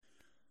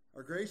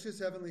Our gracious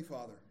Heavenly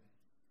Father,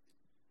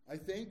 I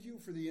thank you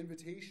for the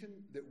invitation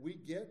that we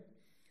get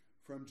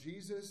from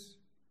Jesus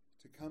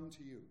to come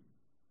to you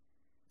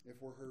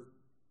if we're hurt,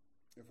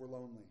 if we're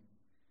lonely,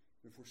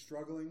 if we're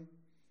struggling,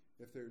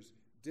 if there's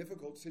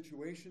difficult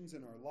situations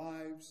in our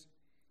lives,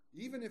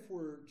 even if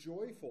we're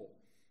joyful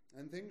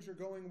and things are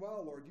going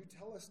well. Lord, you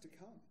tell us to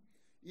come,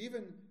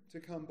 even to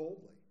come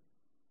boldly.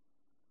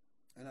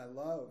 And I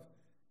love,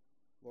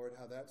 Lord,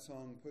 how that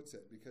song puts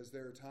it, because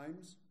there are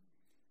times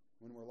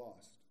when we're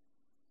lost.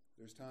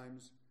 There's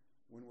times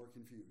when we're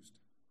confused.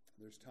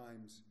 There's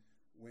times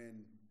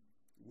when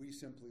we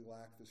simply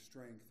lack the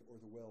strength or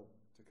the will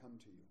to come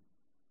to you.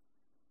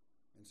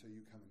 And so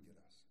you come and get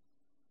us.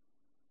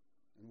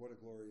 And what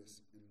a glorious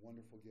and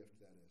wonderful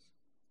gift that is.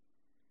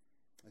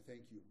 I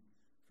thank you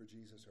for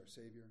Jesus, our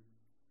Savior.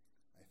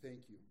 I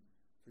thank you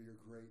for your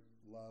great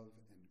love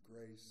and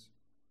grace.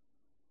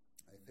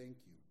 I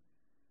thank you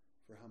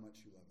for how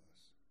much you love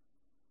us.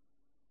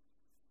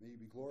 May you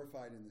be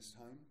glorified in this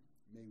time.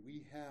 May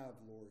we have,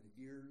 Lord,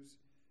 ears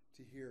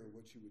to hear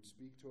what you would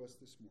speak to us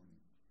this morning.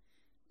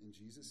 In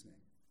Jesus' name,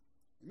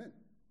 amen.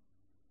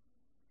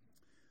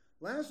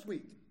 Last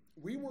week,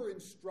 we were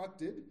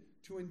instructed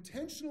to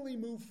intentionally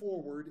move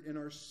forward in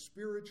our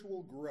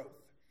spiritual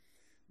growth.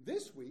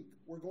 This week,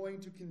 we're going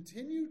to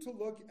continue to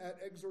look at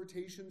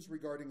exhortations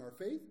regarding our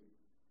faith,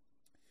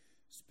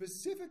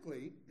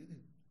 specifically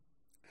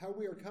how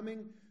we are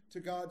coming to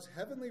God's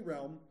heavenly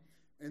realm,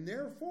 and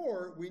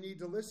therefore we need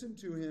to listen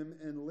to him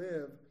and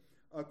live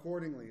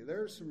accordingly.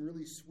 There are some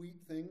really sweet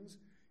things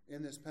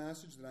in this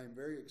passage that I'm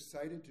very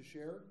excited to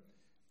share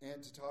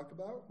and to talk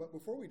about. But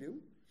before we do,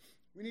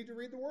 we need to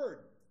read the word.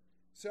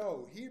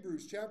 So,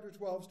 Hebrews chapter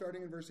 12,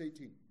 starting in verse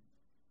 18.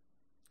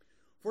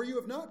 For you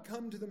have not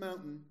come to the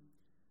mountain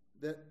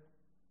that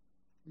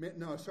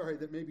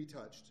may be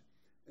touched,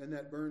 and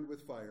that burned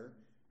with fire,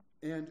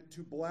 and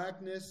to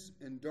blackness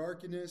and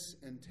darkness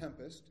and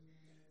tempest,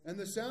 and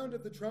the sound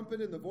of the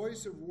trumpet and the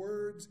voice of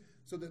words,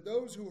 so that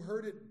those who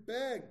heard it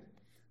begged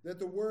that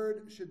the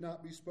word should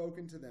not be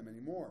spoken to them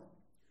anymore,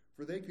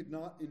 for they could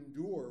not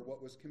endure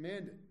what was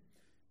commanded.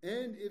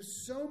 And if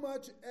so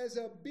much as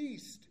a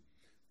beast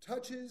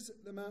touches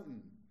the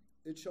mountain,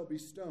 it shall be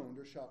stoned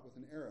or shot with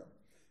an arrow.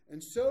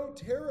 And so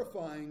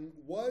terrifying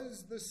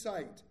was the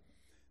sight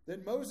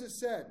that Moses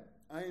said,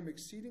 I am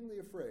exceedingly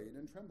afraid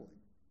and trembling.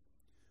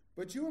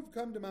 But you have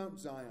come to Mount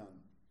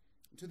Zion,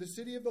 to the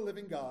city of the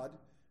living God,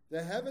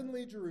 the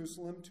heavenly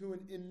Jerusalem, to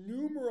an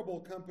innumerable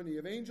company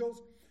of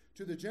angels,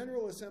 to the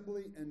general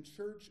assembly and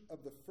church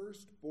of the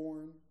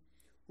firstborn,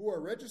 who are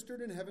registered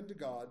in heaven, to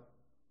God,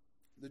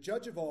 the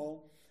judge of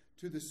all,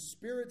 to the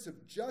spirits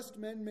of just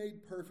men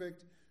made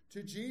perfect,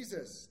 to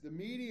Jesus, the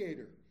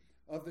mediator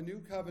of the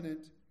new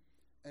covenant,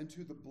 and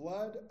to the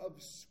blood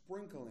of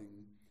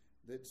sprinkling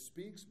that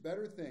speaks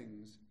better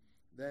things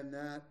than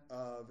that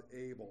of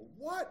Abel.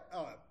 What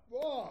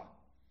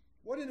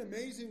an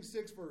amazing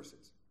 6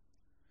 verses.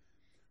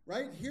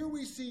 Right? Here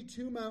we see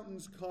two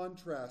mountains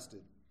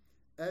contrasted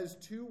as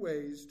two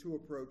ways to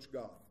approach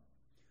God.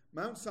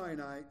 Mount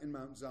Sinai and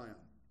Mount Zion.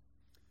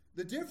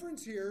 The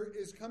difference here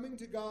is coming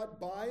to God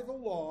by the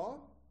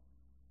law,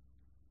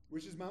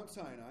 which is Mount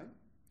Sinai,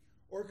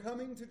 or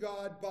coming to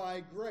God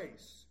by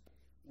grace,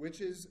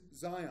 which is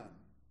Zion.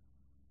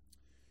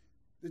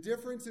 The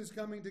difference is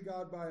coming to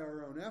God by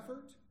our own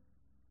effort,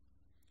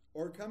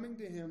 or coming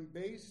to him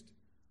based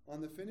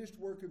on the finished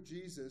work of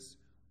Jesus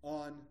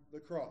on the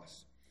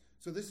cross.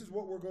 So this is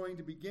what we're going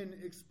to begin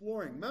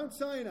exploring. Mount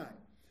Sinai.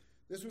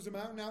 This was a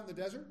mountain out in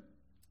the desert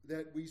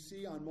that we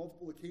see on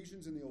multiple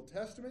occasions in the Old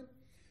Testament.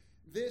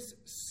 This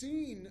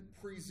scene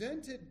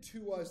presented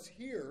to us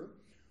here,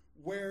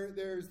 where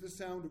there's the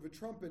sound of a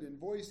trumpet and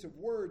voice of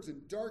words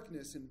and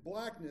darkness and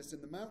blackness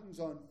and the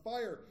mountains on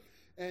fire,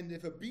 and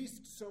if a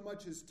beast so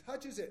much as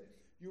touches it,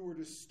 you were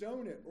to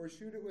stone it or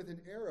shoot it with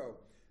an arrow.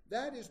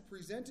 That is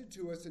presented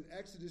to us in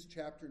Exodus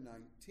chapter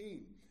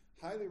 19.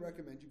 Highly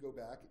recommend you go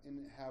back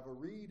and have a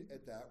read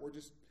at that. We're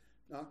just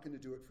not going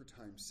to do it for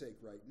time's sake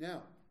right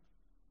now.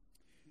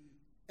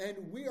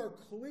 And we are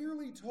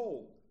clearly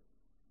told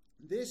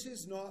this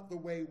is not the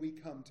way we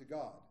come to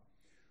God.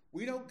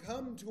 We don't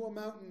come to a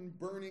mountain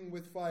burning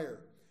with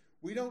fire.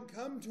 We don't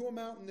come to a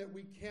mountain that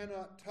we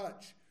cannot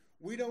touch.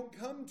 We don't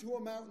come to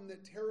a mountain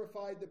that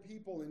terrified the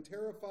people and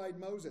terrified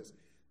Moses.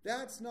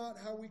 That's not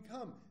how we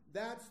come.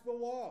 That's the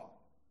law.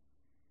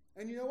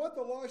 And you know what?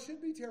 The law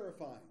should be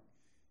terrifying.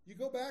 You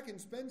go back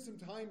and spend some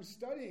time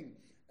studying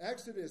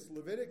Exodus,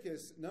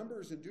 Leviticus,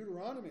 Numbers, and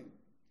Deuteronomy.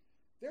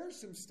 There's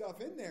some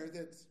stuff in there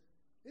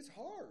it's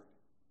hard.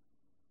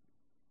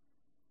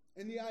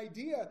 And the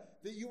idea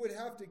that you would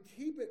have to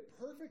keep it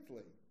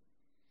perfectly,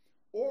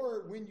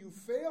 or when you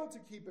fail to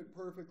keep it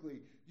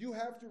perfectly, you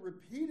have to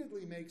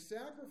repeatedly make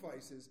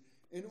sacrifices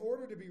in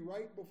order to be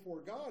right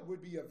before God,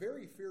 would be a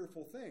very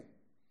fearful thing.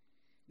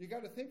 You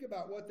got to think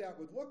about what that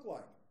would look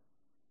like.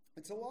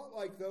 It's a lot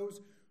like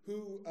those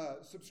who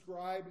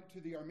subscribe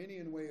to the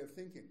Arminian way of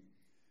thinking.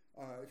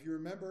 If you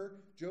remember,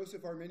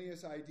 Joseph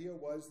Arminius' idea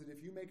was that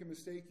if you make a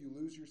mistake, you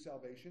lose your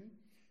salvation.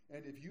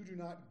 And if you do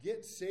not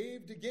get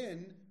saved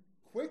again,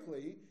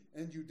 quickly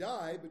and you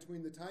die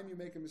between the time you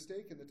make a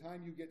mistake and the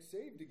time you get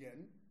saved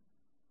again,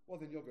 well,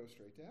 then you'll go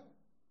straight to hell.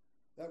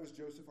 That was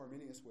Joseph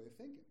Arminius' way of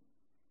thinking,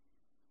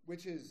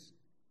 which is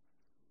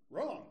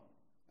wrong.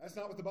 That's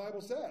not what the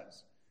Bible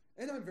says.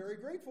 And I'm very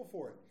grateful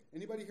for it.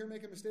 Anybody here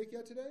make a mistake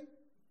yet today?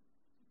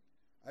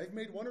 I've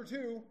made one or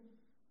two,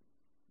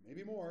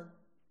 maybe more,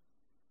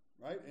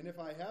 right? And if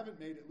I haven't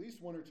made at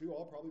least one or two,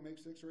 I'll probably make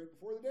 6 or 8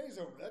 before the day's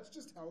over. That's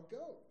just how it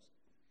goes.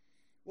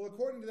 Well,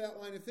 according to that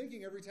line of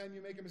thinking, every time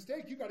you make a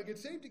mistake, you've got to get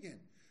saved again.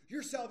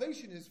 Your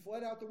salvation has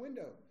fled out the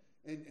window,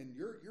 and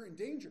you're in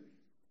danger.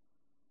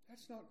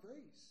 That's not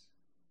grace.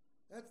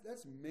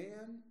 That's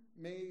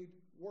man-made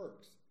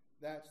works.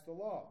 That's the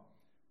law,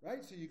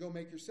 right? So you go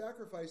make your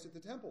sacrifice at the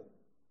temple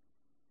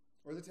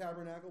or the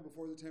tabernacle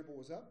before the temple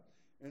was up,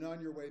 and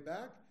on your way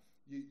back,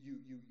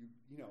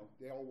 you know,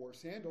 they all wore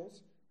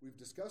sandals. We've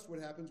discussed what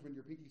happens when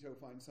your pinky toe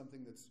finds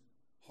something that's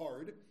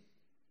hard,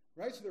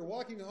 right? So they're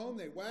walking home,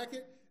 they whack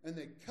it, and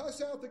they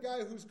cuss out the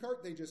guy whose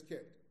cart they just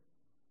kicked.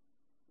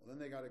 Well, then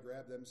they got to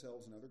grab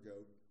themselves another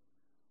goat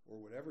or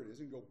whatever it is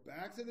and go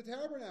back to the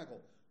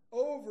tabernacle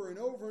over and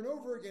over and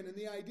over again. And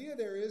the idea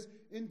there is,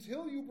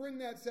 until you bring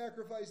that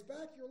sacrifice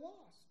back, you're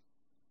lost.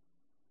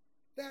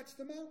 That's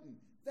the mountain.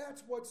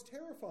 That's what's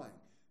terrifying.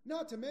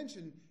 Not to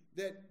mention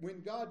that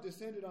when God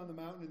descended on the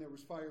mountain and there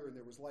was fire and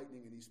there was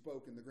lightning and he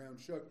spoke and the ground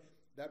shook,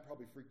 that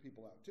probably freaked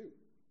people out too.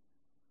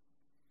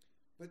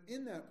 But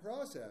in that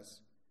process,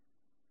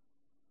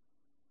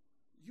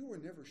 you were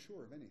never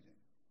sure of anything.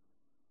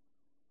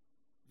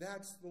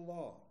 That's the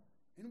law.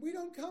 And we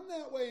don't come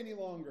that way any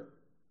longer.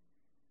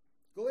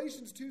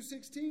 Galatians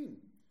 2:16.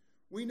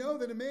 We know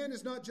that a man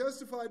is not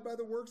justified by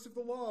the works of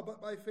the law,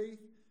 but by faith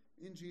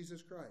in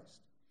Jesus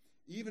Christ.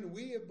 Even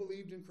we have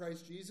believed in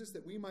Christ Jesus,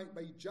 that we might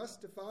be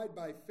justified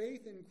by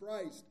faith in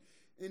Christ,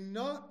 and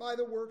not by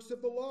the works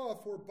of the law.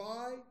 For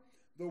by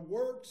the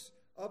works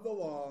of the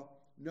law,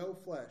 no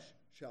flesh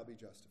shall be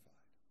justified.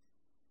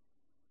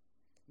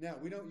 Now,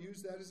 we don't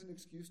use that as an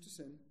excuse to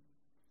sin.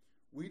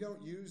 We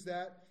don't use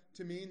that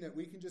to mean that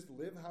we can just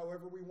live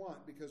however we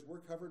want because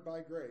we're covered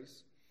by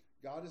grace.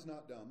 God is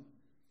not dumb,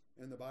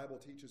 and the Bible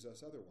teaches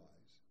us otherwise.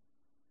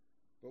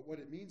 But what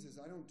it means is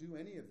I don't do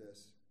any of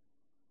this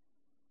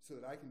so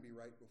that I can be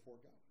right before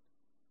God.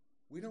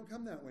 We don't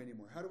come that way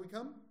anymore. How do we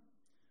come?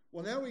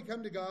 Well, now we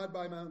come to God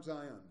by Mount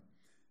Zion.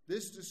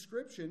 This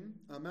description,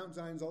 Mount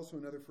Zion is also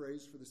another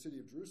phrase for the city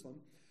of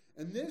Jerusalem,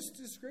 and this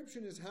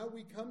description is how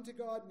we come to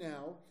God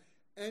now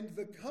and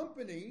the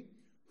company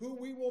who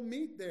we will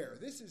meet there.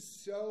 This is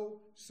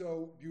so,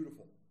 so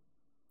beautiful.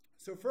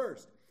 So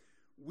first,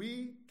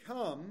 we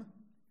come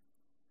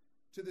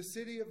to the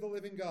city of the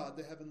living God,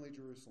 the heavenly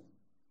Jerusalem.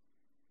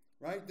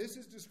 Right? This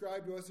is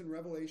described to us in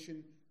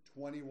Revelation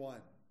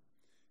 21.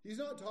 He's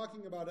not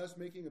talking about us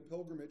making a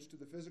pilgrimage to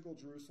the physical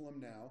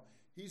Jerusalem now.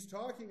 He's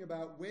talking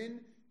about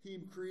when he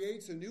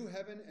creates a new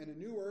heaven and a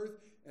new earth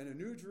and a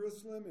new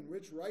Jerusalem in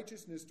which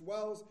righteousness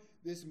dwells,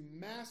 this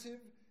massive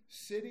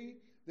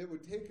city that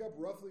would take up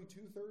roughly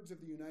 2/3 of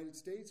the United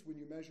States when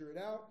you measure it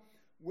out,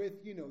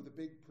 with, you know, the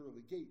big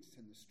pearly gates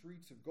and the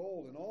streets of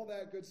gold and all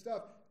that good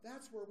stuff.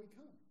 That's where we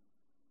come.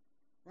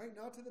 Right?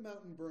 Not to the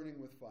mountain burning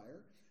with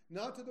fire,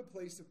 not to the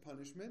place of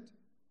punishment,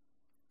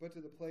 but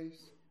to the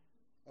place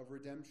of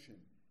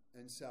redemption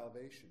and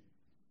salvation.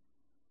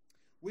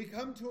 We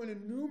come to an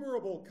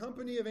innumerable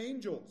company of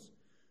angels,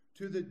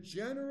 to the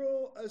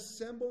general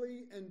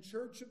assembly and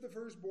church of the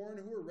firstborn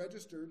who are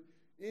registered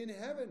in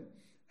heaven.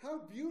 How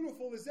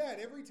beautiful is that?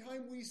 Every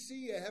time we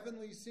see a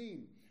heavenly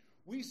scene,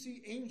 we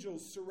see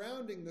angels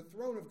surrounding the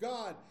throne of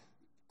God,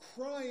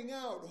 crying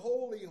out,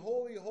 "Holy,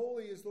 holy,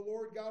 holy is the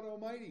Lord God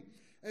Almighty."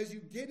 As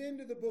you get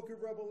into the book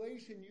of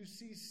Revelation, you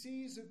see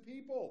seas of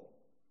people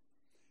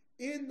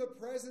in the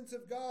presence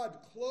of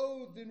God,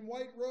 clothed in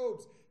white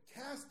robes,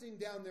 casting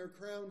down their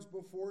crowns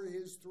before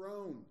his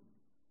throne.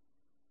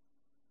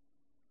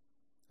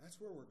 That's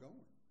where we're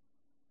going.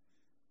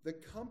 The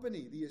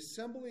company, the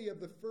assembly of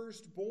the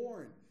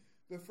firstborn.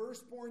 The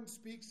firstborn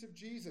speaks of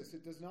Jesus.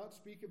 It does not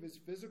speak of his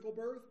physical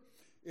birth.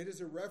 It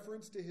is a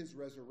reference to his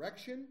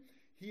resurrection.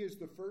 He is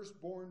the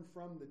firstborn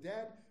from the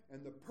dead,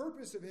 and the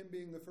purpose of him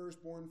being the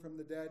firstborn from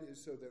the dead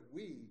is so that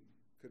we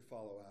could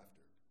follow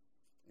after,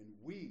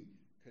 and we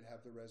could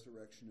have the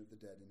resurrection of the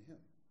dead in him.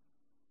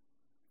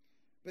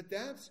 But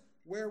that's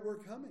where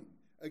we're coming.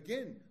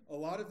 Again, a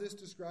lot of this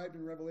described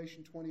in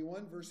Revelation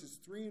 21, verses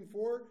 3 and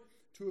 4,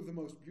 two of the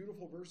most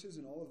beautiful verses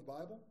in all of the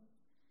Bible.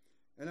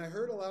 And I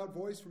heard a loud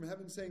voice from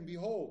heaven saying,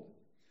 "Behold,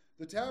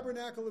 the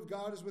tabernacle of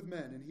God is with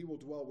men, and he will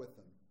dwell with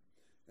them.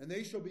 And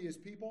they shall be his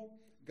people.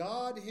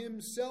 God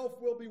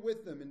himself will be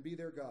with them and be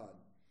their God.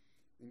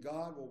 And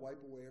God will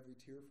wipe away every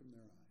tear from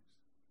their eyes.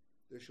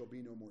 There shall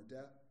be no more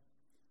death,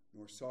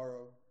 nor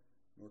sorrow,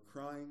 nor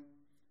crying.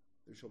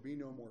 There shall be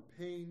no more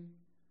pain,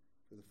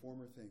 for the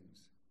former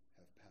things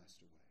have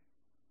passed away."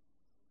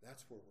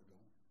 That's where we're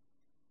going.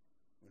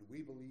 When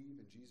we believe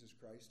in Jesus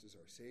Christ as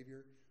our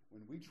Savior,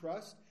 when we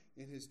trust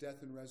in his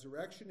death and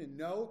resurrection and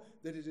know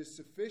that it is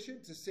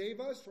sufficient to save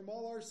us from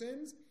all our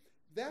sins,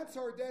 that's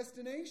our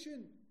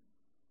destination.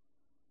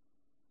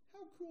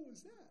 How cool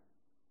is that?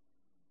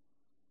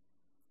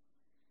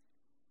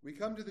 We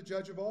come to the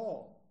judge of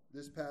all,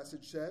 this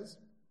passage says.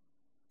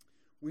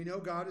 We know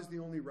God is the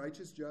only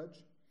righteous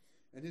judge,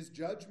 and his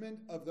judgment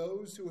of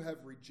those who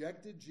have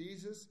rejected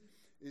Jesus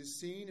is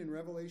seen in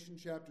Revelation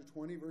chapter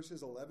 20,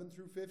 verses 11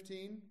 through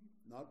 15.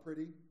 Not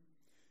pretty.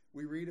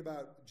 We read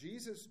about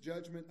Jesus'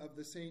 judgment of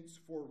the saints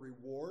for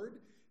reward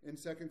in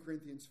 2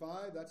 Corinthians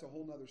 5. That's a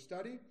whole nother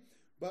study.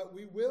 But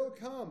we will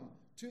come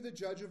to the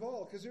judge of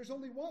all, because there's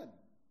only one.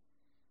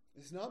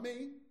 It's not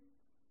me.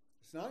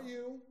 It's not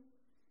you.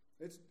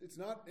 It's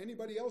not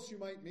anybody else you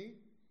might meet.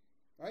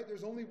 Right?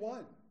 There's only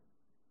one.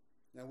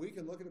 Now, we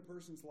can look at a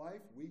person's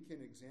life. We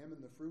can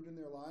examine the fruit in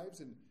their lives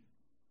and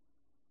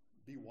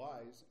be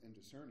wise and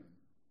discerning.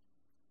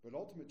 But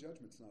ultimate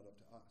judgment's not up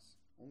to us.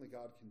 Only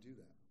God can do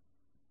that.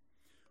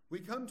 We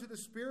come to the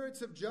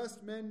spirits of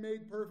just men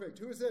made perfect.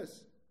 Who is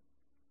this?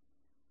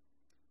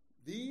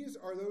 These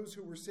are those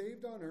who were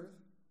saved on earth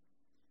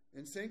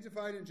and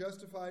sanctified and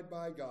justified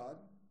by God.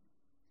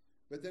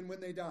 But then when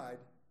they died,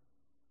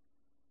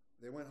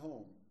 they went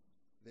home.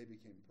 They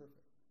became perfect.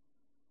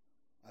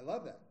 I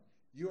love that.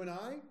 You and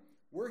I,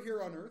 we're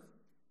here on earth.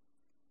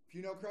 If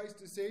you know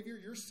Christ as Savior,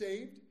 you're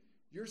saved.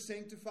 You're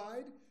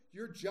sanctified.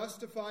 You're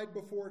justified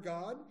before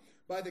God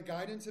by the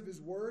guidance of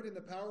his word and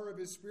the power of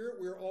his Spirit.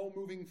 We're all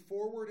moving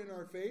forward in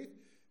our faith,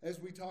 as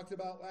we talked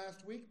about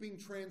last week, being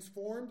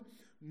transformed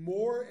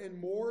more and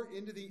more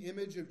into the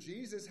image of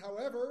Jesus.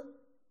 However,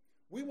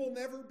 we will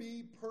never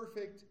be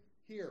perfect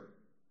here.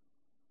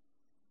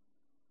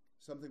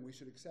 Something we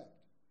should accept.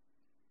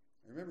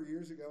 I remember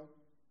years ago,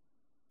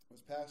 I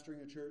was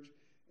pastoring a church,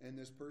 and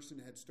this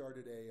person had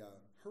started a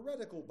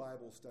heretical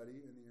Bible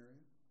study in the area.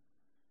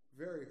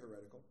 Very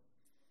heretical.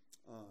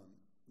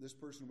 This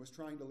person was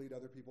trying to lead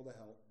other people to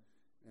hell,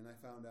 and I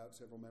found out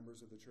several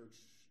members of the church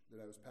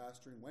that I was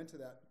pastoring went to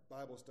that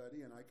Bible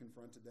study, and I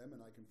confronted them,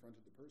 and I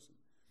confronted the person.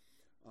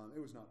 It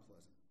was not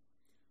pleasant.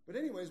 But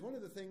anyways, one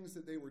of the things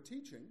that they were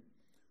teaching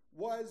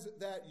was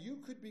that you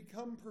could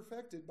become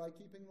perfected by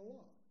keeping the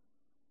law.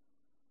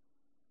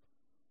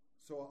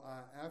 So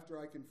after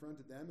I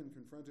confronted them and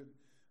confronted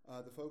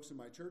the folks in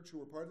my church who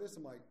were part of this,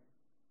 I'm like,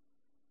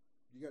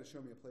 you got to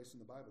show me a place in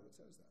the Bible that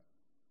says that.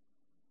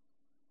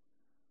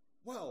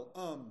 Well,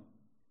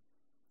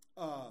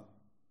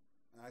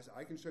 I said,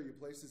 I can show you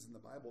places in the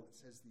Bible that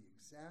says the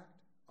exact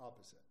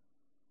opposite.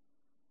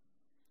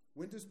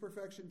 When does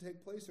perfection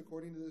take place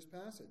according to this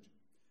passage?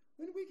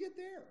 When do we get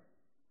there?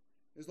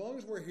 As long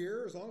as we're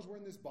here, as long as we're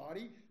in this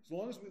body, as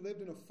long as we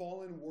lived in a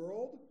fallen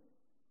world,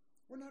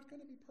 we're not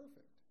going to be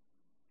perfect.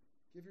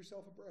 Give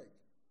yourself a break.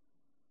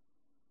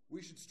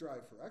 We should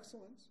strive for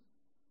excellence.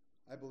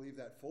 I believe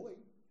that fully.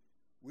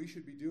 We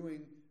should be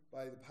doing,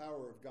 by the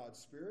power of God's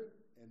Spirit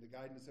and the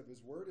guidance of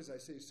his word, as I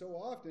say so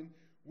often,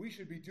 we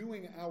should be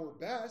doing our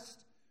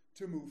best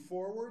to move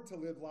forward, to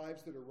live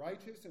lives that are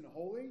righteous and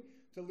holy,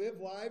 to live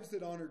lives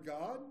that honor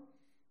God,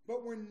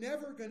 but we're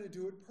never going to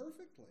do it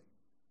perfectly.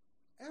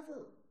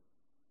 Ever.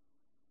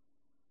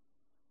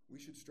 We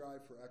should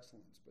strive for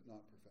excellence, but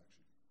not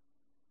perfection.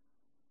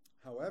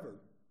 However,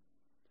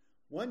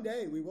 one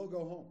day we will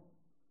go home.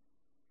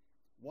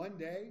 One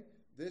day,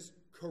 this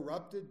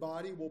corrupted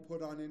body will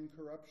put on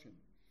incorruption.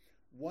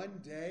 One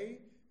day,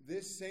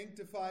 this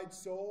sanctified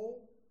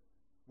soul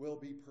will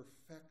be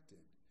perfected.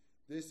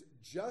 This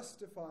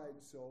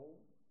justified soul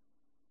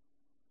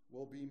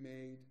will be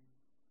made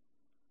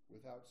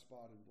without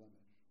spot and blemish.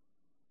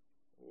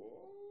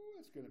 Oh,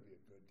 it's going to be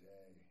a good day.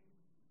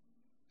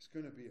 It's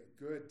going to be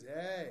a good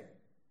day.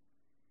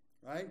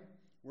 Right?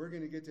 We're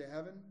going to get to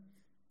heaven.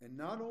 And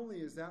not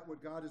only is that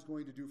what God is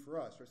going to do for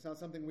us, or it's not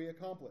something we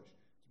accomplish.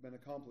 It's been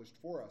accomplished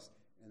for us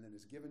and then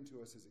is given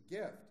to us as a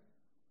gift.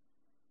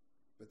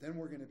 But then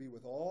we're going to be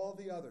with all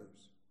the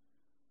others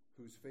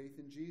whose faith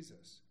in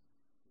Jesus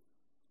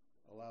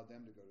allowed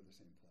them to go to the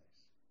same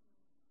place.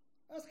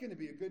 That's going to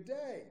be a good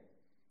day.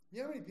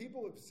 You know how many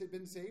people have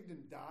been saved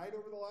and died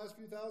over the last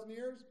few thousand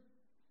years?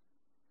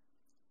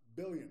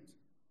 Billions.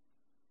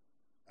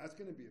 That's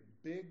going to be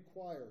a big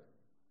choir.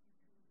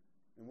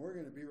 And we're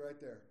going to be right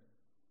there.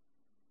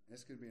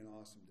 It's going to be an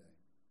awesome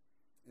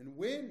day. And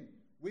when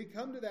we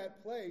come to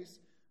that place,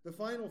 the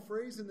final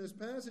phrase in this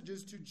passage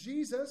is to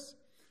Jesus,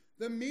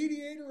 the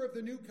mediator of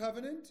the new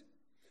covenant,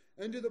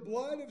 and to the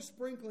blood of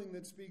sprinkling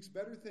that speaks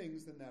better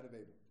things than that of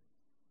Abel.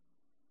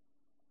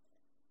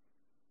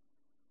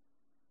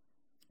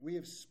 We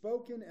have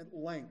spoken at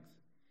length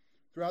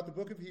throughout the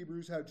book of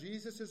Hebrews how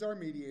Jesus is our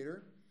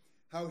mediator,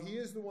 how he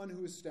is the one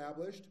who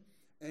established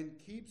and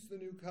keeps the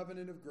new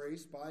covenant of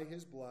grace by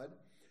his blood,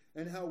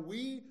 and how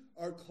we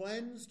are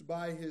cleansed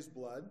by his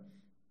blood.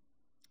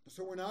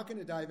 So we're not going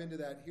to dive into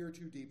that here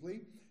too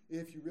deeply.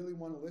 If you really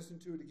want to listen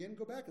to it again,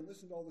 go back and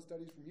listen to all the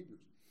studies from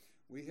Hebrews.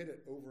 We hit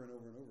it over and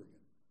over and over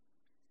again.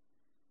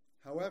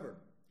 However,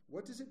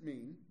 what does it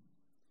mean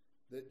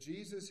that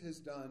Jesus has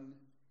done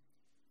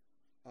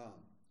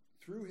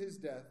through his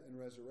death and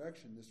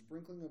resurrection, the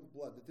sprinkling of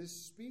blood, that this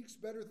speaks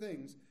better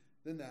things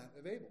than that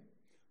of Abel?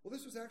 Well,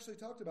 this was actually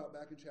talked about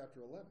back in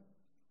chapter 11.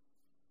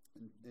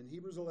 In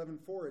Hebrews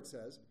 11:4 it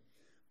says,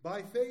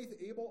 By faith,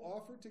 Abel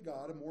offered to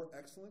God a more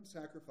excellent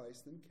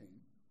sacrifice than Cain,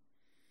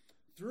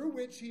 through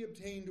which he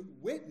obtained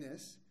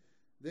witness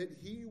that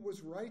he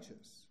was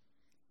righteous,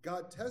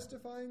 God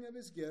testifying of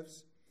his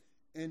gifts,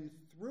 and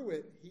through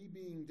it, he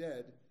being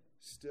dead,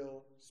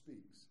 still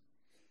speaks.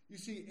 You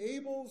see,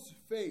 Abel's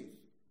faith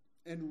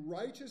and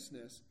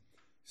righteousness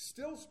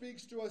still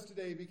speaks to us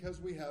today because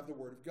we have the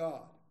Word of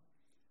God.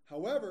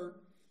 However,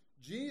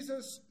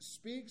 Jesus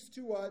speaks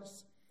to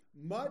us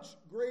much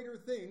greater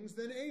things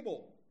than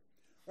Abel.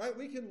 Right?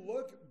 We can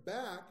look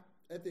back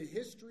at the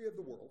history of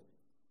the world,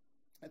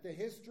 at the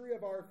history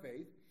of our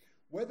faith,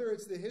 whether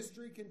it's the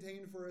history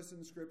contained for us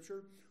in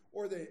Scripture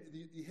or the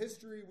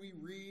history we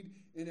read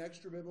in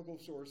extra-biblical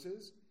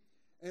sources,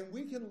 and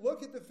we can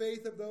look at the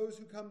faith of those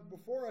who come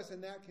before us,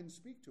 and that can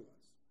speak to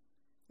us.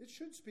 It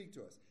should speak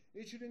to us.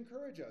 It should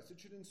encourage us. It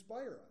should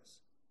inspire us.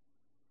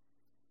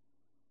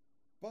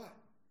 But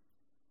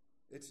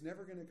it's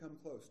never going to come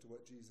close to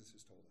what Jesus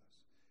has told us.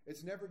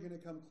 It's never going to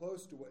come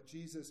close to what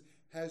Jesus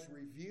has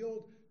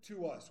revealed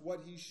to us,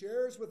 what he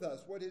shares with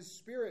us, what his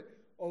Spirit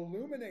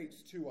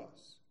illuminates to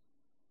us.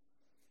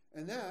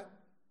 And that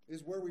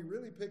is where we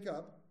really pick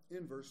up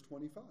in verse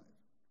 25.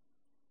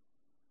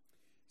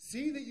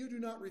 See that you do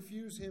not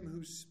refuse him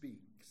who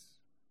speaks.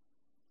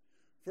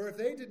 For if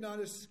they did not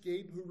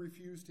escape who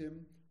refused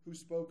him who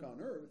spoke on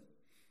earth,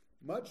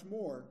 much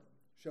more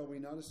shall we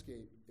not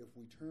escape if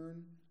we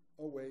turn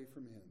away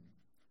from him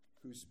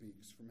who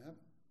speaks from heaven,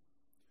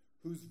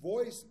 whose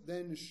voice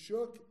then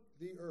shook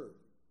the earth.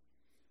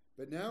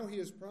 But now he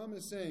has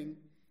promised, saying,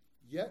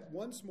 Yet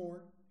once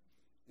more,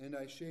 and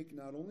I shake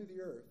not only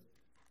the earth,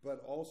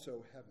 but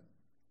also heaven.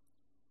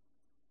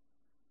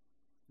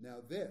 Now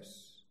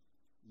this,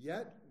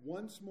 yet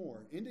once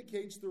more,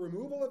 indicates the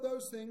removal of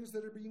those things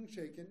that are being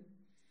shaken,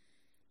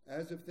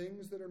 as of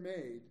things that are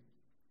made,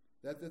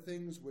 that the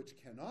things which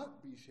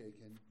cannot be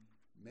shaken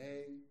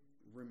may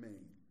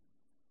remain.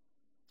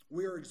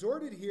 We are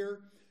exhorted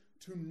here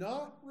to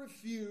not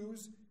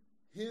refuse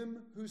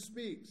him who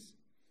speaks.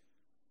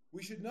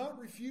 We should not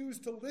refuse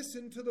to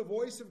listen to the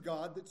voice of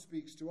God that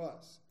speaks to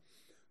us.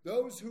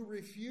 Those who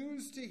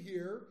refused to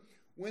hear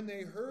when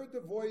they heard the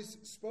voice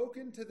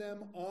spoken to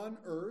them on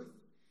earth,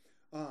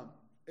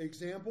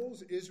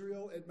 examples,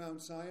 Israel at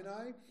Mount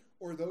Sinai,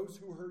 or those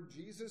who heard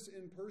Jesus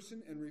in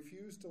person and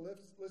refused to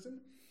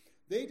listen,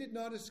 they did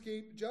not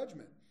escape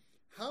judgment.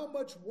 How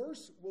much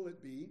worse will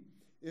it be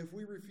if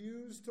we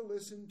refuse to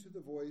listen to the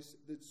voice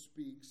that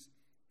speaks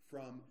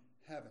from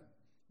heaven?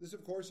 This,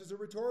 of course, is a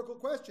rhetorical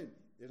question.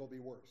 It'll be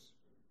worse.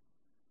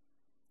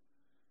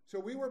 So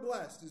we were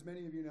blessed, as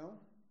many of you know,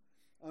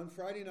 on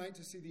Friday night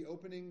to see the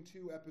opening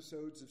 2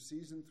 episodes of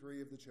Season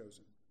 3 of The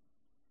Chosen.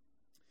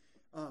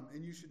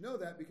 And you should know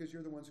that because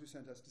you're the ones who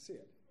sent us to see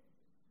it.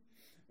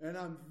 And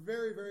I'm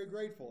very, very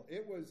grateful.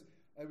 It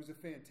was a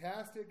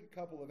fantastic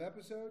couple of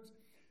episodes.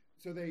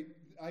 So you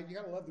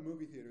got to love the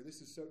movie theater.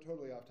 This is so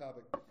totally off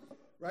topic.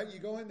 Right? You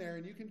go in there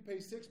and you can pay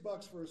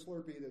 $6 for a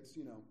Slurpee that's,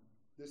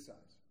 this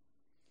size.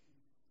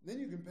 Then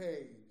you can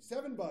pay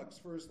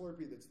 $7 for a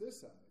Slurpee that's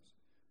this size.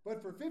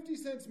 But for 50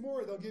 cents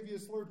more, they'll give you a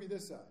Slurpee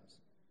this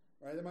size.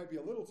 Right? That might be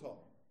a little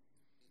tall.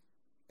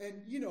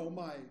 And,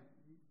 my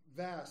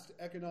vast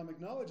economic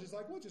knowledge is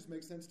like, well, it just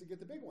makes sense to get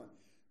the big one.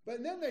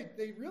 But then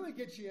they really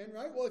get you in,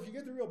 right? Well, if you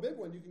get the real big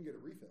one, you can get a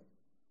refill.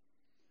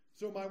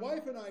 So my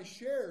wife and I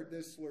shared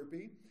this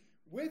Slurpee.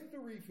 With the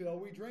refill,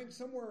 we drank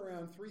somewhere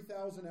around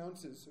 3,000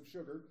 ounces of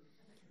sugar,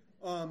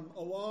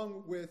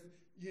 along with,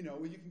 you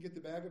can get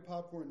the bag of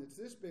popcorn that's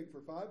this big for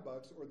 $5,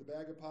 or the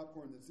bag of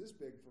popcorn that's this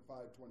big for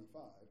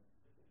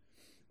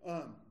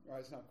 $5.25. Or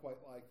it's not quite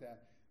like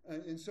that.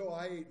 And so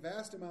I ate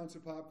vast amounts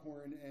of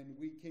popcorn, and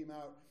we came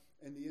out,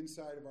 and the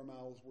inside of our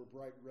mouths were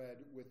bright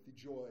red with the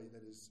joy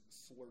that is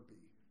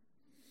Slurpee.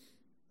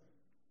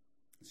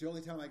 It's the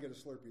only time I get a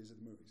Slurpee is at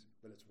the movies,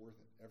 but it's worth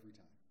it every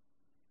time.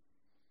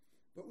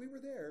 But we were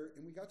there,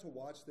 and we got to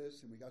watch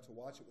this, and we got to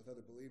watch it with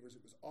other believers.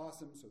 It was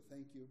awesome, so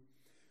thank you.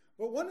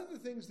 But one of the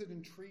things that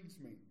intrigues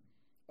me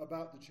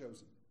about The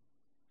Chosen,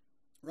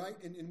 right,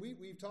 and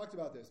we've talked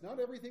about this. Not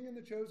everything in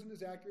The Chosen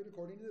is accurate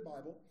according to the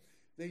Bible.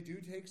 They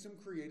do take some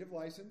creative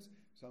license.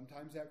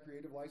 Sometimes that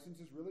creative license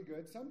is really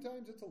good.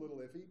 Sometimes it's a little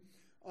iffy.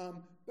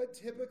 But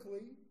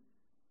typically,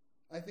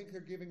 I think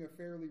they're giving a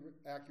fairly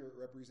accurate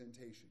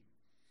representation.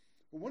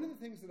 But one of the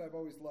things that I've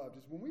always loved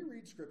is when we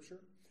read Scripture,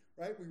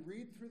 right, we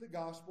read through the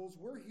Gospels,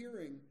 we're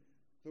hearing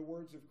the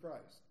words of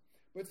Christ.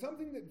 But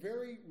something that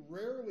very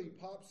rarely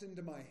pops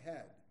into my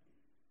head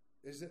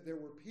is that there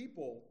were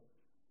people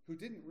who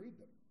didn't read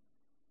them.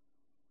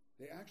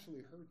 They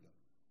actually heard them.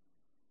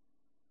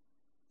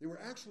 They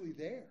were actually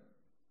there.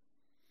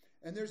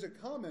 And there's a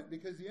comment,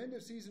 because the end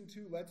of season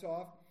 2 lets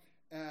off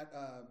at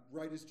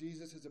right as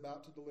Jesus is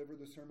about to deliver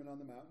the Sermon on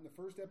the Mount. And the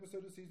first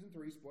episode of season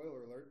 3,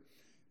 spoiler alert,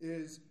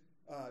 is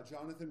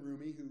Jonathan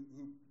Rumi,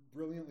 who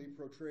brilliantly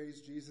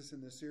portrays Jesus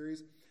in this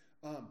series,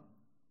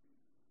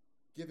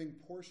 giving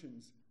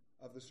portions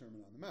of the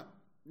Sermon on the Mount.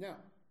 Now,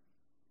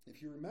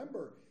 if you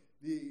remember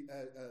the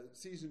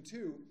season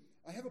 2,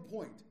 I have a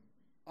point.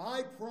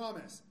 I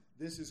promise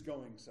this is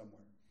going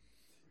somewhere.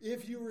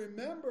 If you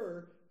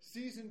remember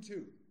season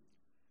 2,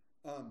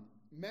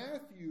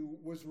 Matthew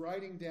was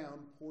writing down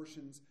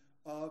portions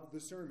of the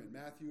sermon.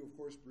 Matthew, of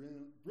course,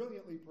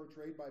 brilliantly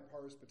portrayed by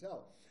Paris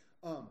Patel.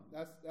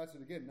 That's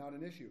again, not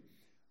an issue.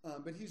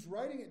 But he's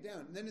writing it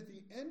down. And then at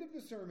the end of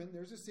the sermon,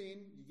 there's a scene.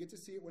 You get to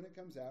see it when it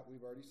comes out.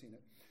 We've already seen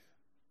it.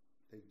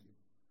 Thank you.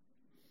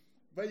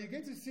 But you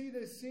get to see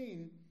this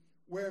scene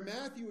where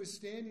Matthew is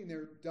standing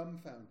there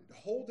dumbfounded,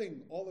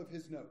 holding all of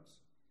his notes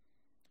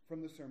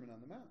from the Sermon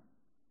on the Mount.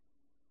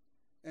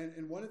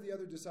 And one of the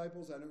other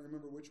disciples, I don't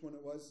remember which one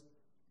it was,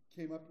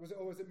 came up.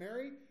 Was it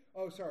Mary?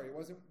 Oh, sorry, it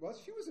wasn't. Well,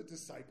 she was a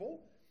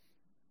disciple.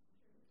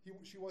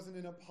 She wasn't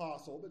an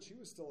apostle, but she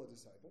was still a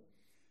disciple.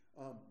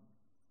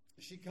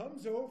 She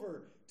comes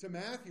over to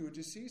Matthew and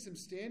just sees him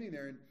standing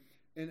there.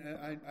 And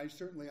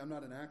I'm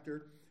not an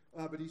actor,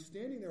 but he's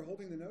standing there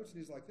holding the notes, and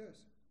he's like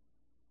this.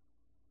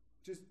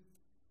 Just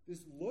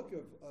this look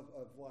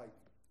of like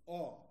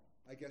awe,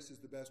 I guess is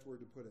the best word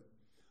to put it,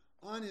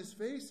 on his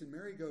face. And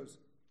Mary goes,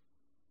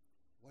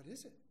 "What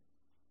is it?"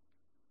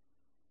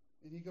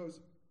 And he goes,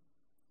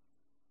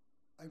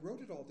 "I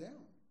wrote it all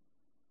down."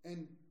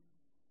 And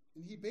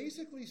he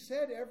basically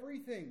said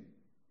everything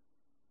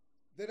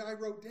that I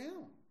wrote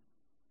down.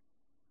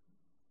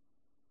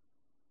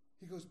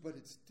 He goes, "But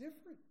it's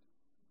different."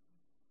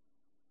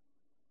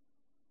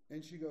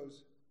 And she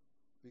goes,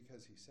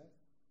 "Because he said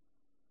it."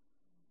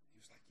 He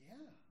was like,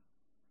 "Yeah."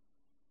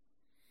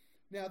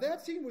 Now,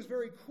 that scene was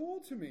very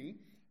cool to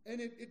me,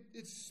 and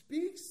it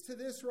speaks to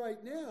this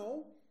right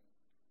now.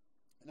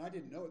 And I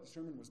didn't know it. The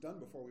sermon was done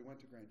before we went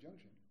to Grand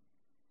Junction.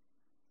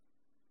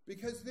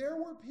 Because there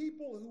were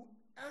people who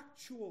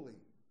actually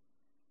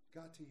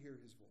got to hear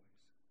his voice.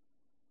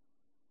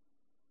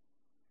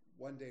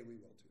 One day we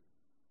will too.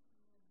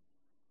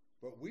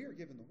 But we are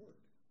given the Word.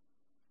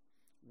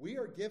 We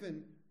are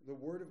given the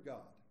Word of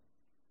God.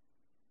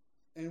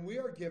 And we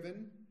are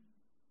given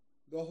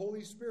the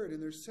Holy Spirit.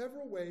 And there's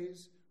several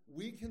ways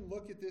we can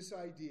look at this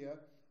idea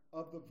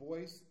of the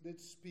voice that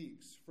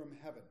speaks from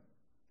heaven.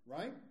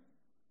 Right?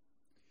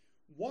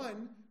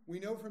 One, we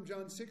know from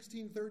John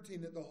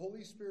 16:13 that the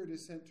Holy Spirit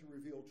is sent to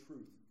reveal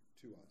truth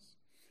to us.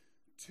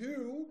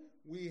 Two,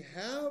 we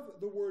have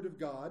the Word of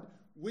God,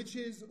 which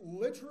is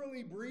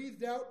literally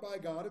breathed out by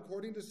God,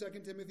 according to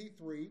 2 Timothy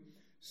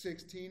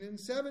 3:16 and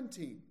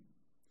 17.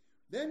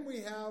 Then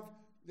we have,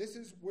 this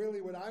is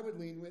really what I would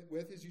lean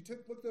with, is you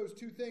look at those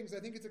two things. I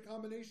think it's a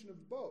combination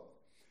of both.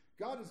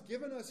 God has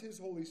given us His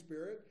Holy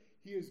Spirit.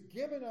 He has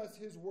given us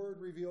His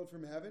Word revealed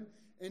from heaven.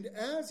 And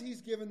as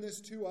He's given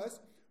this to us,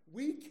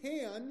 we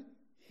can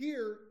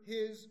hear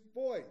His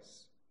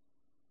voice.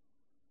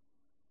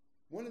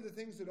 One of the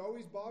things that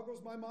always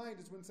boggles my mind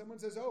is when someone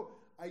says, "Oh,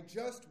 I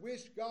just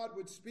wish God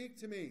would speak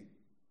to me."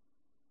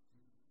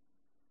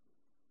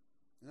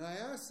 And I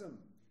ask them,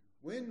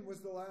 "When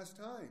was the last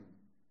time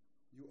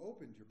you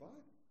opened your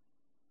Bible?"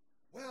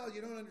 "Well,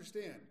 you don't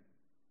understand."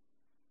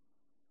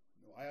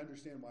 No, I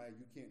understand why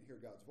you can't hear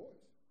God's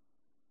voice.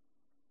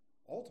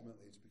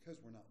 Ultimately, it's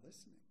because we're not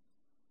listening.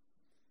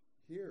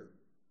 Here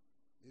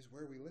is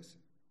where we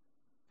listen.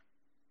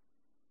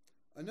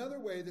 Another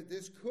way that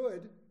this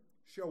could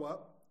show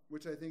up,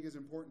 which I think is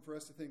important for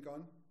us to think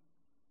on,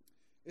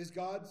 is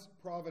God's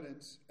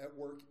providence at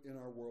work in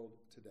our world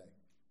today.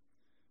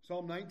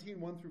 Psalm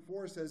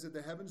 19:1-4 says that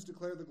the heavens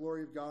declare the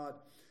glory of God,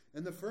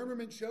 and the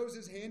firmament shows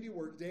His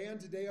handiwork. Day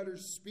unto day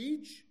utters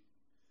speech,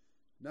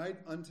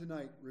 night unto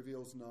night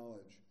reveals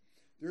knowledge.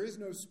 There is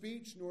no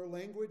speech nor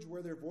language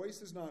where their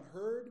voice is not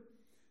heard.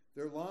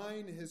 Their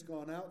line has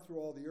gone out through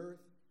all the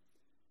earth,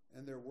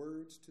 and their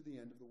words to the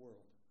end of the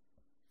world.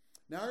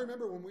 Now, I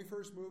remember when we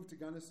first moved to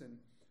Gunnison,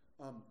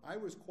 I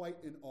was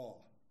quite in awe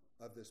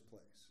of this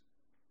place.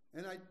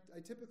 And I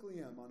typically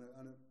am on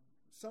a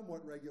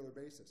somewhat regular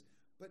basis,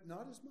 but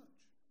not as much,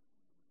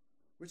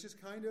 which is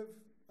kind of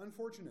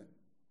unfortunate,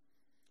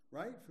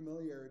 right?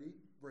 Familiarity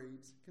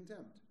breeds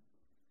contempt.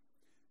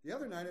 The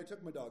other night, I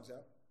took my dogs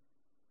out,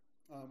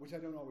 which I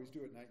don't always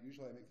do at night.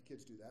 Usually I make the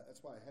kids do that.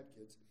 That's why I had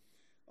kids.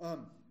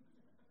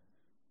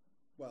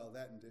 Well,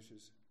 that and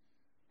dishes.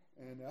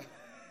 And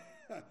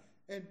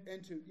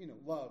and to,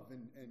 love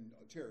and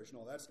cherish and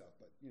all that stuff.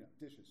 But,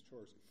 dishes,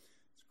 chores.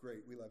 It's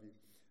great. We love you.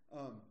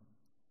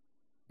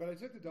 But I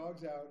took the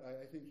dogs out.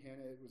 I think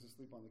Hannah was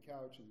asleep on the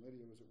couch, and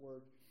Lydia was at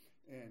work,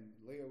 and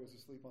Leah was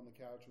asleep on the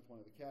couch with one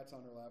of the cats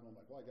on her lap, and I'm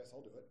like, well, I guess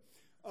I'll do it.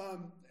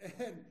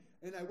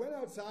 And I went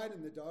outside,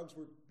 and the dogs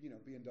were,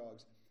 being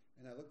dogs,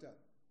 and I looked up,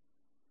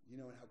 and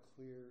how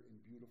clear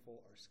and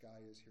beautiful our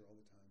sky is here all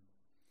the time.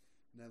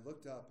 And I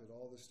looked up at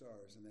all the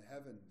stars, and the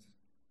heavens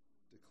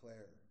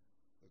declare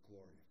the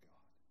glory of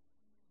God.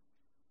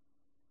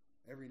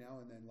 Every now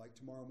and then, like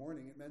tomorrow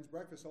morning at men's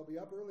breakfast, I'll be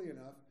up early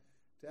enough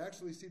to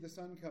actually see the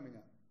sun coming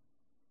up.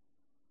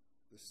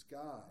 The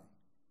sky,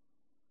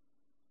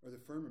 or the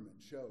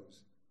firmament,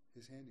 shows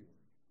His handiwork.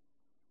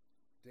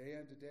 Day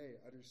unto day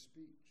utters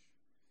speech.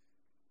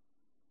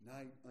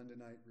 Night unto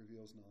night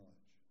reveals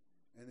knowledge.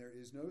 And there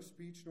is no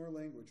speech nor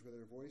language where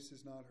their voice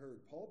is not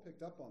heard. Paul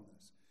picked up on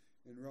this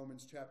in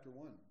Romans chapter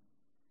 1,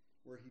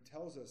 where he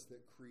tells us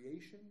that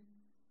creation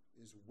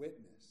is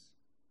witness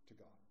to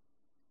God,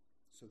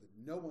 so that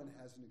no one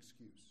has an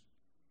excuse.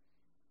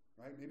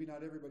 Right? Maybe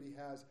not everybody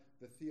has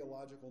the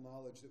theological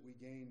knowledge that we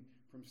gain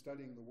from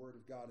studying the Word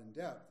of God in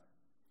depth,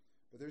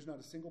 but there's not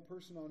a single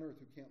person on earth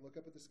who can't look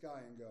up at the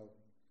sky and go,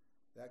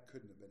 that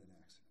couldn't have been an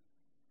accident.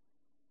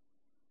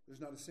 There's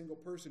not a single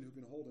person who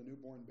can hold a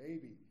newborn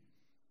baby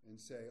and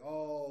say,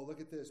 oh, look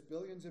at this,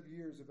 billions of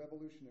years of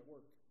evolution at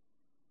work.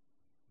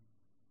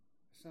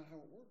 That's not how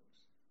it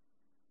works.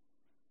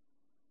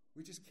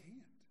 We just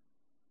can't.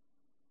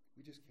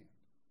 We just can't.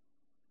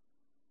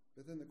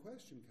 But then the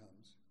question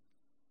comes,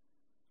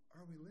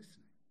 are we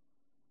listening?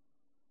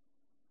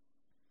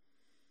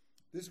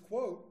 This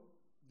quote,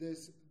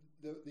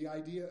 the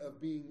idea of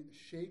being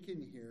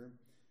shaken here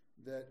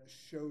that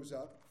shows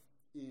up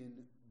in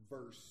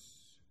verse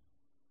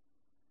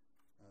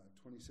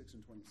 26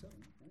 and 27,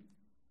 right?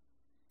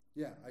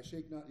 Yeah, I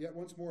shake not, yet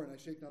once more, and I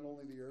shake not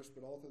only the earth,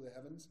 but also the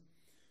heavens.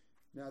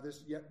 Now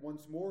this yet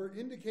once more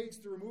indicates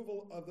the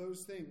removal of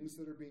those things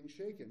that are being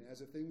shaken,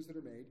 as of things that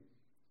are made,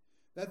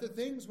 that the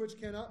things which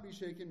cannot be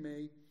shaken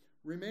may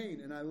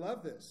remain. And I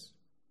love this.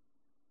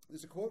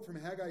 There's a quote from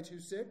Haggai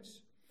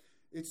 2:6.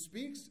 It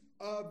speaks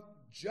of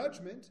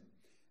judgment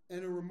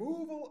and a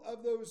removal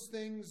of those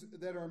things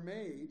that are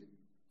made,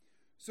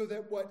 so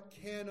that what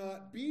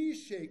cannot be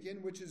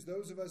shaken, which is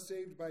those of us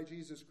saved by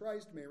Jesus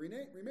Christ, may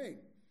remain.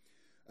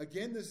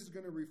 Again, this is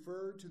going to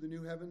refer to the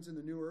new heavens and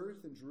the new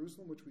earth in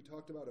Jerusalem, which we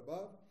talked about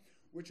above,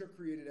 which are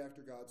created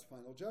after God's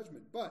final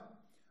judgment. But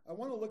I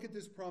want to look at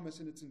this promise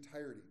in its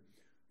entirety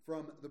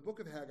from the book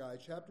of Haggai,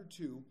 chapter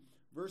 2,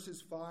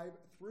 verses 5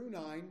 through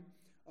 9.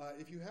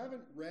 If you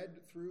haven't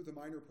read through the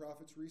minor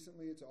prophets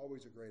recently, it's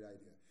always a great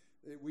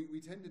idea. We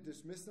tend to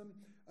dismiss them.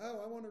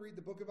 Oh, I want to read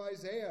the book of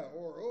Isaiah,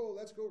 or, oh,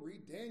 let's go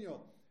read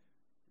Daniel.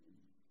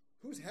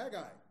 Who's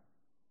Haggai?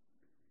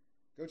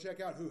 Go check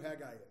out who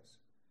Haggai is.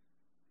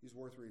 He's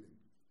worth reading.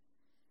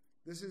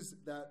 This is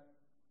that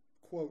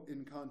quote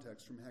in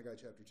context from Haggai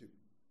chapter 2.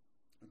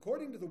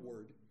 According to the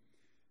word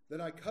that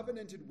I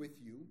covenanted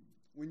with you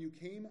when you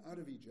came out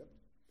of Egypt,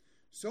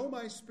 so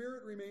my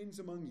spirit remains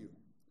among you.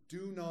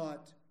 Do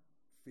not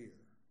fear.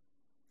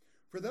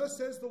 For thus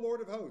says the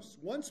Lord of hosts,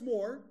 once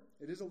more,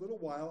 it is a little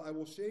while, I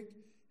will shake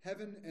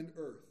heaven and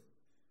earth,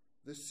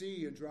 the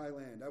sea and dry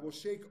land. I will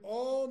shake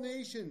all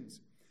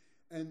nations,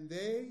 and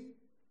they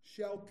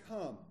shall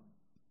come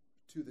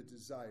to the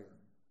desire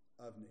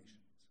of nations.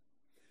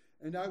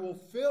 And I will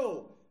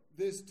fill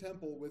this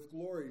temple with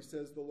glory,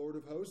 says the Lord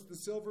of hosts. The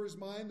silver is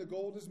mine, the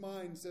gold is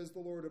mine, says the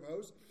Lord of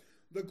hosts.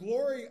 The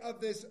glory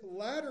of this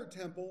latter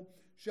temple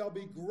shall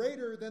be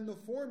greater than the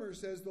former,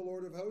 says the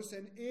Lord of hosts.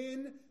 And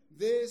in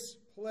this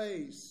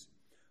place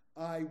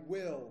I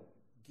will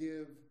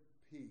give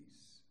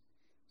peace,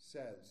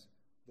 says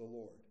the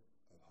Lord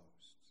of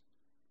hosts.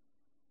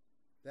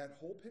 That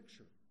whole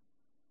picture,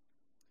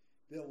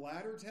 the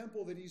latter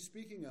temple that he's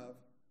speaking of,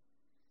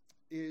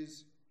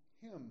 is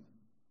him.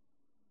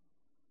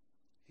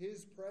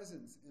 His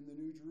presence in the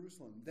New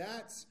Jerusalem.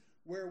 That's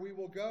where we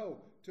will go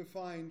to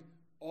find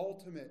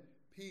ultimate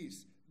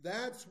peace.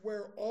 That's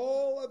where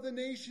all of the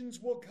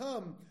nations will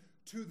come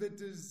to the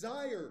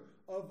desire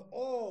of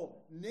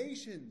all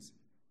nations,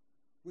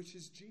 which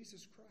is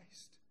Jesus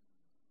Christ.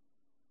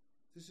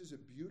 This is a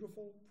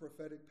beautiful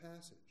prophetic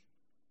passage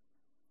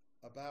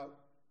about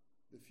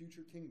the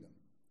future kingdom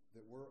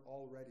that we're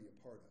already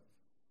a part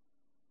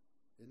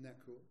of. Isn't that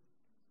cool?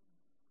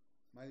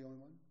 Am I the only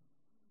one?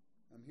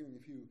 I'm hearing a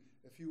few,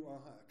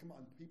 come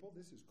on, people,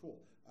 this is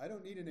cool. I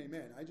don't need an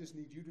amen. I just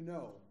need you to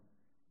know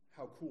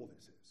how cool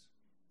this is.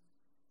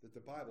 That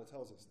the Bible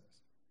tells us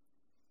this.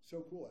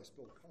 So cool, I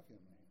spilled coffee on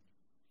my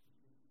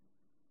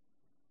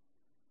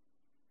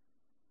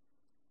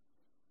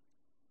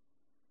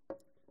hand.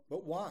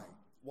 But why?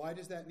 Why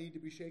does that need to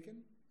be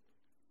shaken?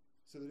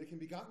 So that it can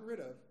be gotten rid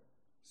of,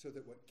 so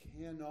that what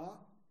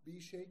cannot be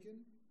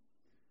shaken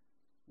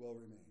will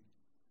remain.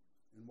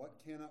 And what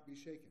cannot be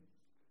shaken?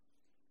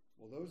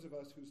 Well, those of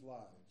us whose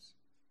lives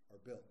are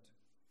built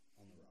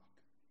on the rock.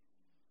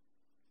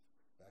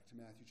 Back to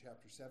Matthew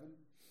chapter 7,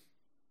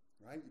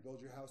 right? You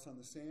build your house on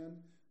the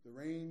sand, the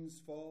rains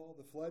fall,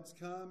 the floods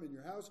come, and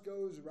your house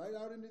goes right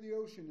out into the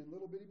ocean in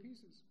little bitty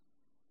pieces.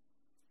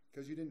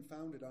 Because you didn't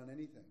found it on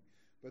anything.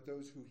 But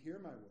those who hear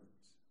my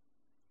words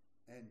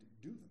and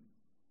do them,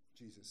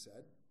 Jesus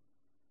said,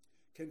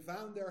 can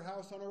found their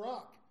house on a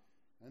rock,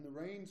 and the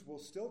rains will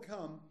still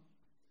come,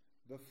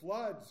 the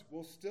floods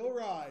will still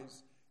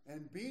rise,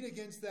 and beat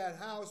against that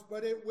house,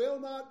 but it will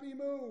not be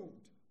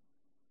moved.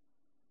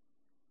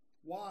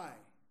 Why?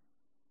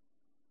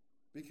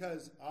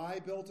 Because I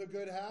built a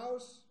good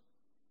house?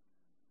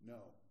 No.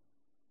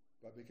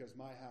 But because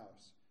my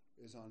house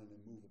is on an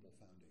immovable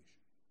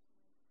foundation.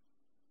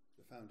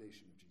 The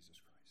foundation of Jesus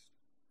Christ.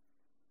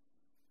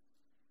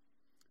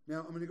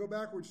 Now, I'm going to go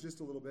backwards just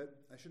a little bit.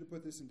 I should have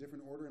put this in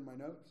different order in my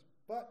notes,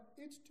 but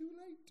it's too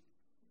late.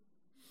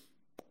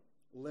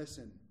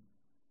 Listen.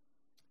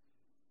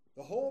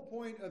 The whole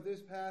point of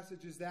this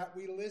passage is that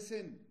we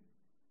listen.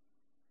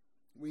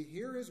 We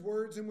hear his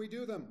words and we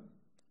do them.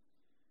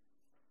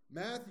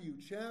 Matthew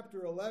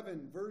chapter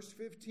 11, verse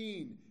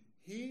 15.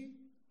 He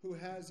who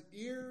has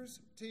ears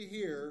to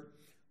hear,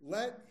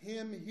 let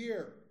him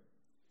hear.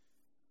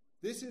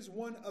 This is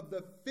one of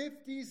the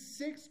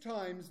 56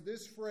 times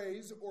this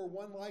phrase or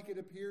one like it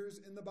appears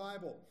in the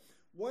Bible.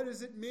 What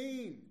does it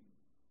mean?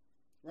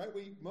 Right?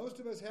 Most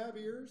of us have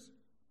ears.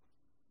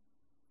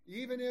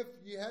 Even if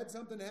you had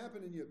something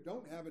happen and you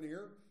don't have an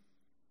ear,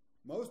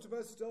 most of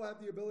us still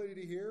have the ability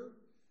to hear,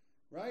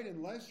 right?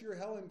 Unless you're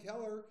Helen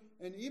Keller.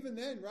 And even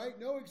then, right,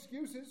 no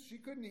excuses. She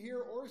couldn't hear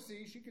or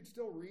see. She could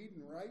still read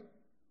and write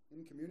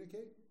and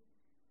communicate.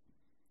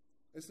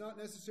 It's not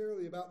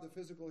necessarily about the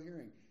physical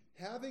hearing.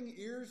 Having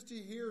ears to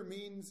hear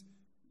means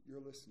you're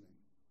listening.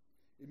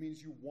 It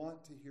means you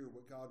want to hear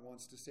what God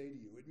wants to say to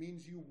you. It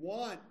means you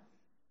want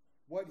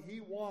what He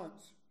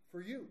wants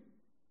for you.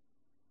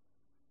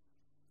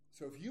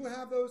 So if you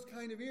have those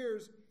kind of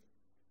ears,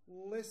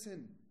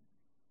 listen.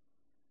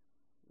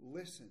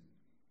 Listen.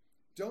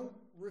 Don't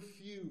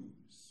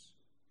refuse.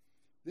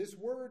 This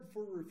word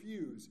for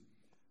refuse,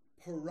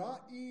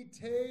 paraiteomahi.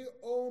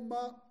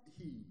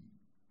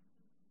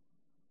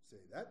 Say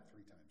that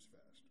 3 times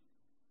fast.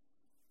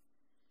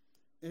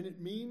 And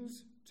it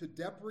means to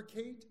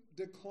deprecate,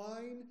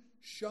 decline,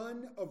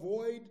 shun,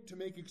 avoid, to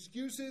make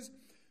excuses,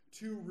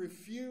 to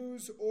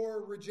refuse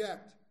or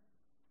reject.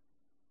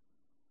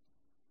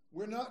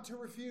 We're not to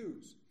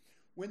refuse.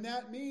 When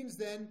that means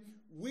then,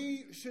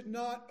 we should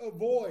not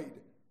avoid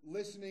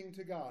listening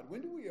to God.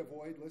 When do we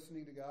avoid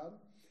listening to God?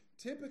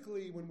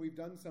 Typically when we've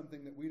done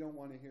something that we don't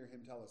want to hear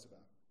Him tell us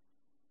about.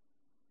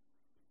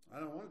 I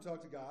don't want to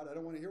talk to God. I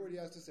don't want to hear what He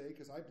has to say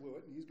because I blew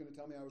it and He's going to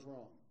tell me I was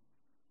wrong.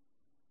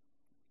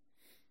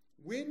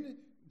 When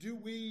do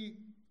we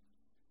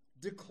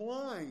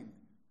decline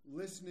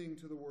listening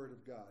to the Word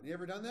of God? You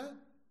ever done that?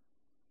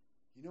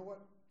 You know what?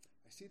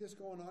 I see this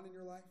going on in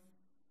your life.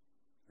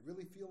 I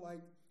really feel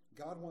like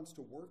God wants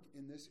to work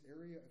in this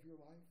area of your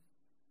life.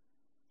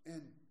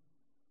 And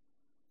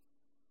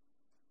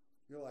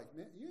you're like,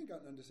 man, you ain't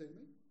got nothing to say to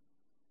me.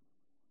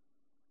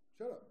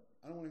 Shut up.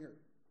 I don't want to hear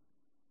it.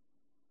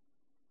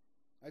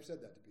 I've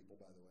said that to people,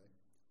 by the way.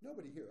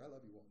 Nobody here. I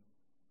love you all.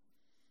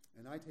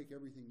 And I take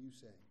everything you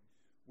say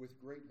with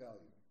great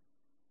value.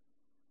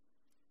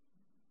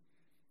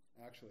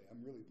 Actually,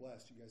 I'm really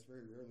blessed. You guys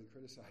very rarely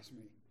criticize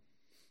me.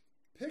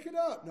 Pick it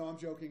up. No, I'm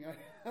joking.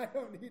 I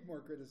don't need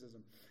more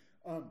criticism.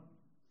 Well,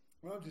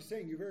 I'm just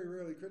saying you very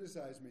rarely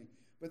criticize me.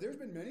 But there's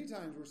been many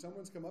times where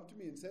someone's come up to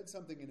me and said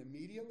something, and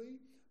immediately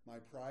my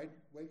pride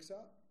wakes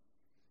up.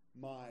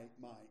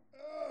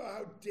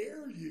 How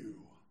dare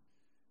you?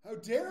 How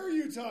dare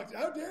you talk?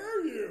 How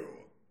dare you?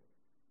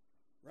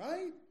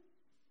 Right?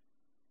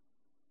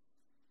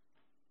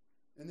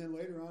 And then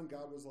later on,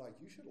 God was like,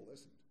 you should have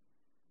listened.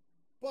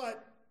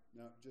 But,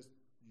 no, just,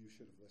 you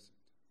should have listened.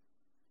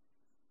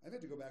 I've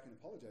had to go back and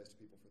apologize to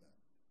people for that.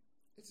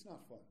 It's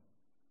not fun.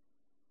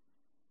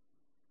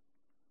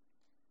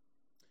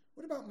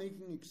 What about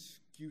making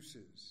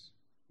excuses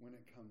when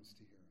it comes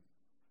to hearing?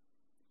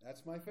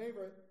 That's my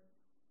favorite.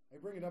 I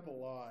bring it up a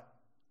lot.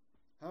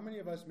 How many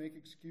of us make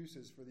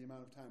excuses for the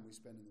amount of time we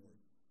spend in the Word?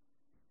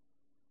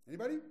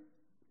 Anybody?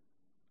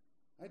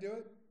 I do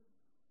it.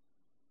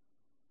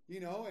 You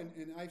know,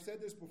 and I've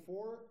said this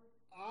before,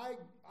 I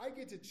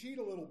get to cheat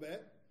a little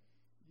bit.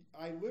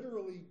 I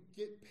literally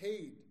get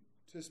paid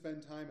to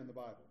spend time in the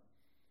Bible.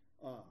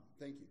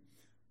 Thank you.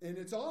 And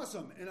it's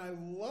awesome, and I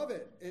love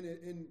it.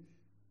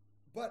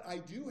 But I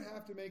do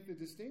have to make the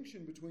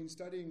distinction between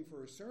studying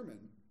for a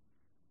sermon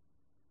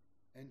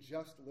and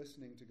just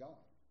listening to God.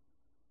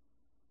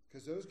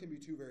 Because those can be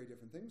two very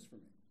different things for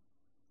me.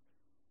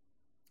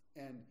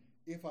 And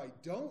if I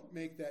don't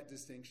make that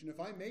distinction, if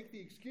I make the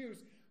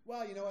excuse,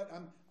 well, you know what,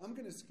 I'm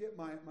going to skip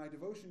my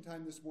devotion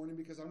time this morning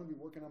because I'm going to be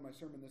working on my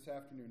sermon this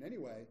afternoon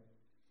anyway.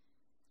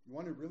 You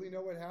want to really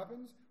know what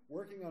happens?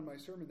 Working on my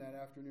sermon that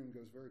afternoon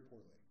goes very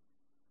poorly.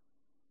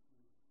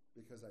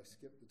 Because I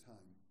skipped the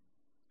time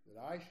that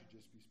I should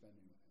just be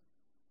spending with Him.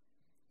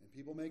 And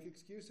people make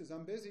excuses.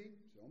 I'm busy.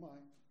 So am I.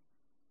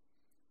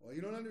 Well,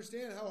 you don't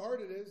understand how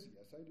hard it is.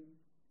 Yes, I do.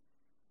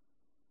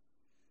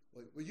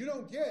 Well, you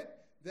don't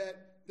get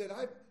that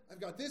I've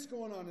got this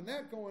going on and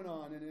that going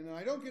on, and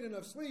I don't get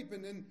enough sleep,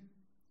 and then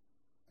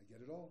I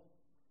get it all.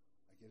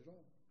 I get it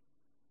all.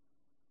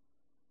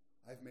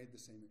 I've made the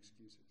same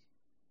excuses.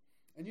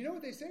 And you know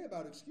what they say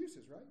about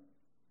excuses, right?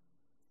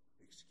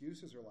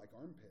 Excuses are like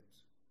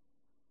armpits.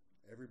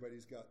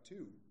 Everybody's got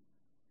two,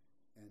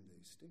 and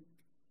they stink.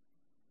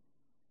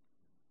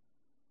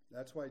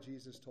 That's why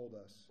Jesus told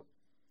us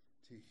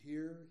to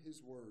hear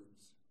His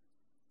words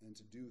and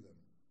to do them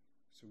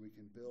so we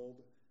can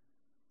build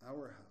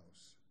our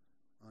house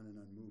on an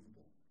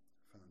unmovable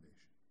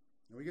foundation.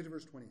 Now we get to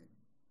verse 28.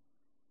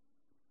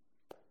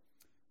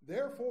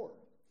 Therefore,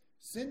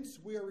 since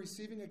we are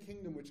receiving a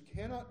kingdom which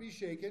cannot be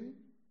shaken,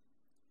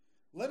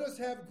 let us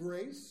have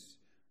grace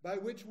by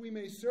which we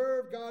may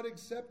serve God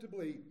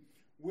acceptably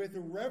with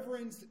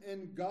reverence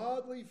and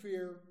godly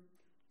fear,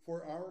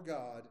 for our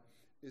God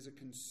is a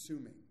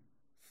consuming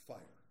fire.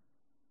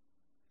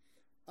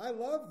 I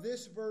love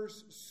this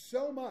verse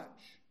so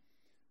much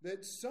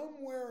that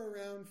somewhere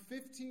around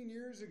 15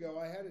 years ago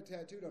I had it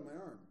tattooed on my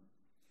arm.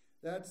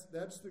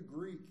 That's the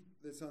Greek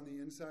that's on the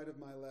inside of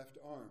my left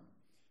arm.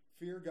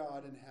 Fear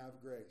God and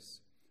have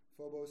grace.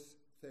 Phobos,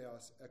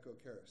 theos, echo,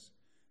 charis.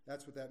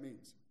 That's what that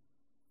means.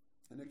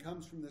 And it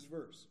comes from this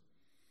verse.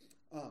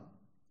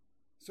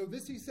 So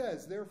this he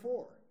says,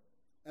 therefore,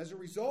 as a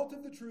result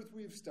of the truth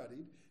we have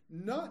studied,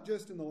 not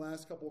just in the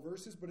last couple of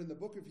verses, but in the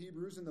book of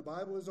Hebrews and the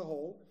Bible as a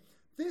whole,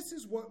 this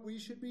is what we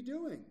should be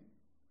doing.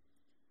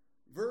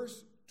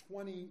 Verse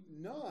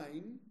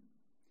 29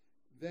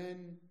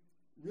 then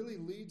really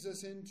leads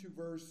us into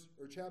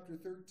chapter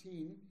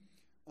 13,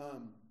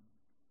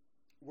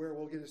 where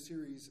we'll get a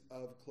series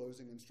of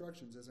closing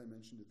instructions, as I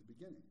mentioned at the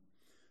beginning.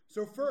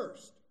 So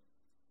first,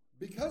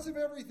 because of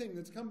everything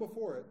that's come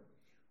before it,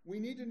 we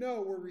need to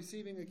know we're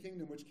receiving a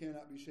kingdom which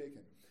cannot be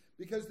shaken.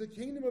 Because the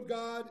kingdom of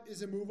God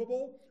is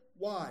immovable.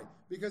 Why?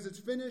 Because it's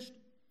founded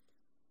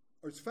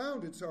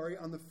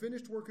on the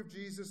finished work of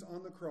Jesus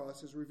on the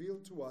cross as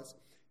revealed to us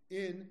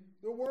in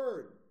the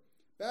Word.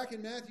 Back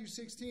in Matthew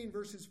 16,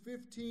 verses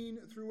 15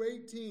 through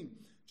 18,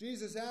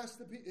 Jesus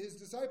asked his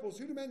disciples,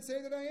 who do men say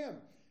that I am?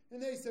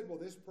 And they said, well,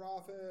 this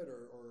prophet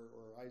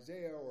or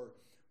Isaiah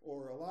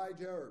or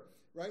Elijah,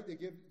 right? They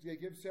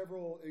give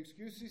several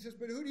excuses. He says,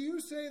 but who do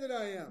you say that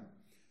I am?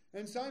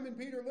 And Simon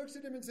Peter looks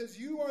at him and says,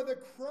 you are the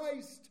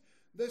Christ,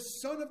 the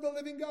Son of the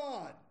living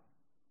God.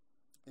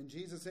 And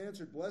Jesus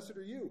answered, blessed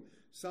are you,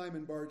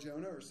 Simon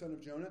Bar-Jonah, or son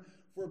of Jonah,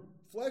 for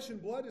flesh and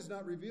blood has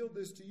not revealed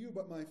this to you,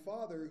 but my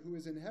Father who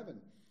is in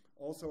heaven.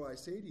 Also I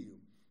say to you,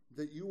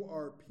 that you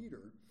are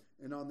Peter,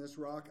 and on this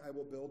rock I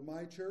will build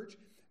my church,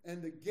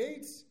 and the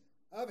gates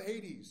of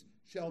Hades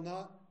shall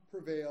not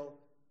prevail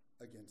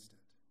against it.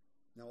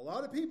 Now a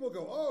lot of people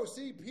go, oh,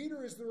 see,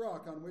 Peter is the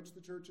rock on which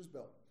the church is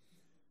built.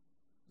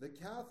 The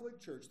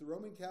Catholic Church, the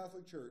Roman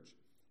Catholic Church,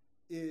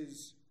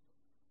 is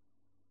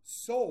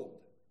sold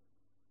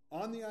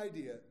on the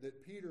idea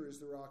that Peter is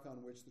the rock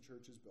on which the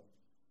church is built.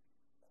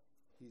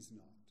 He's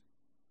not.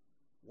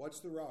 What's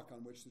the rock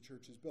on which the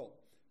church is built?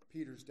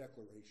 Peter's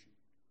declaration.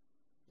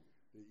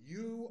 That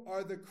you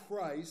are the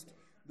Christ,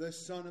 the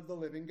Son of the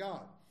living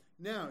God.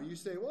 Now, you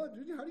say, well,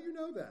 how do you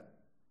know that?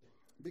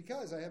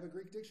 Because I have a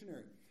Greek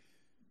dictionary.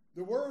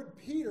 The word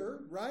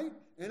Peter, right?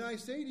 And I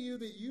say to you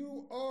that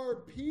you are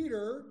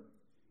Peter.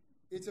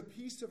 It's a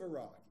piece of a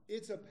rock.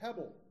 It's a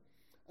pebble.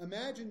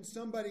 Imagine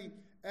somebody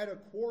at a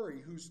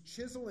quarry who's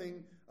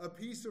chiseling a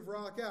piece of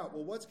rock out.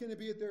 Well, what's going to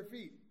be at their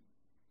feet?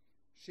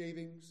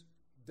 Shavings,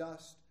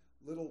 dust,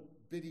 little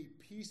bitty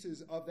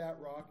pieces of that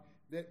rock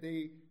that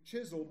they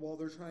chiseled while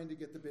they're trying to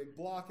get the big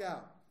block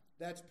out.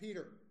 That's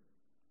Peter.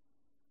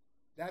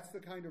 That's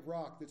the kind of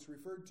rock that's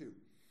referred to.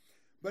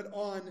 But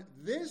on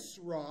this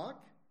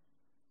rock,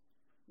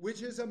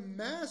 which is a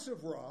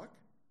massive rock,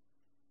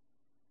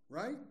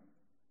 right?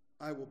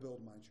 I will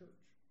build my church.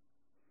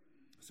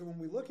 So when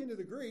we look into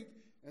the Greek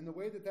and the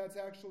way that that's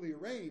actually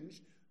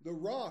arranged, the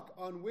rock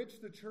on which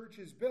the church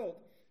is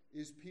built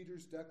is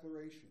Peter's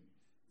declaration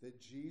that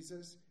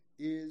Jesus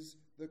is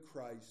the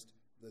Christ,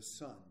 the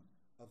Son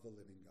of the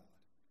living God.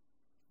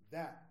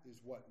 That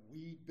is what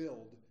we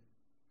build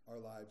our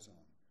lives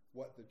on,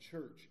 what the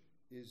church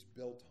is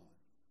built on.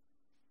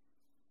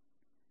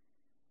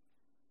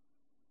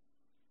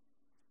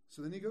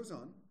 So then he goes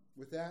on,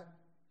 with that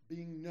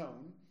being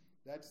known,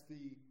 that's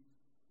the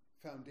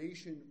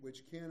foundation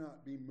which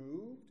cannot be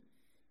moved.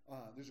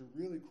 There's a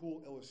really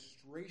cool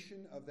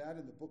illustration of that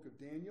in the book of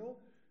Daniel.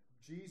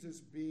 Jesus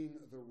being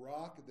the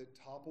rock that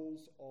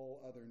topples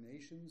all other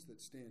nations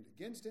that stand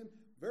against him.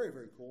 Very,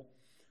 very cool.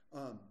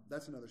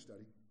 That's another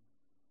study.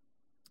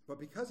 But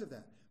because of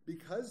that,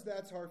 because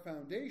that's our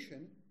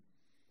foundation,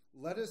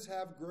 let us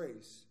have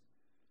grace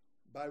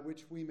by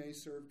which we may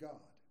serve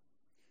God.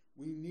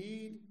 We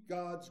need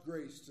God's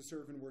grace to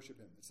serve and worship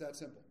him. It's that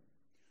simple.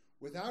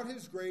 Without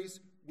his grace,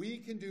 we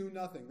can do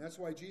nothing. That's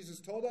why Jesus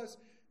told us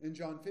in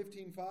John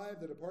 15:5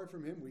 that apart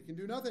from him, we can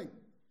do nothing.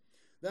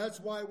 That's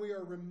why we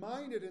are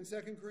reminded in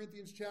 2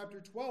 Corinthians chapter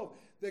 12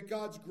 that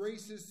God's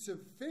grace is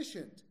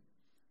sufficient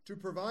to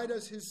provide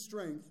us his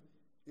strength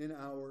in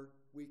our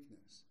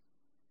weakness.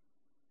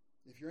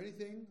 If you're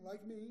anything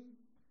like me,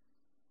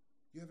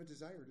 you have a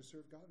desire to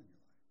serve God in your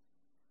life.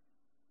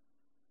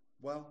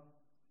 Well,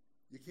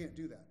 you can't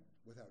do that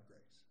without grace.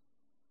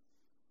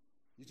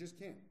 You just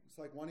can't. It's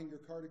like wanting your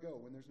car to go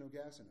when there's no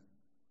gas in it.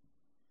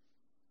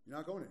 You're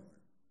not going anywhere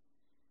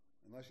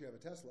unless you have a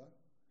Tesla.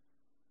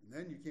 And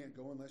then you can't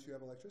go unless you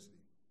have electricity,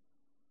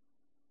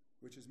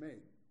 which is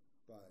made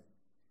by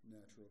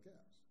natural gas.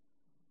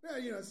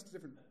 Yeah, it's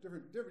different.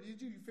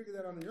 You figure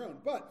that out on your own.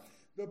 But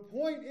the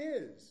point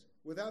is,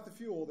 without the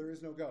fuel, there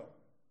is no go.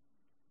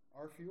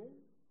 Our fuel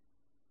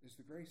is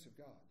the grace of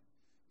God,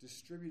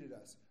 distributed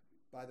us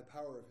by the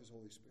power of his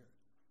Holy Spirit.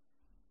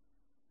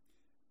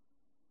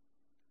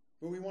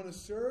 But we want to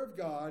serve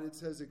God, it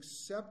says,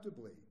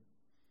 acceptably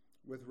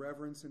with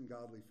reverence and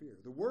godly fear.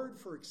 The word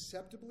for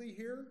acceptably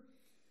here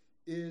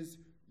is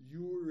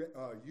you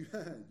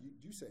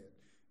say it,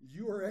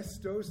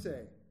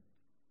 eurestose,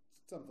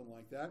 something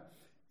like that.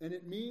 And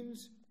it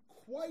means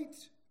quite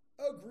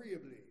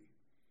agreeably.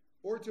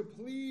 or to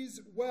please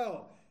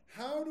well.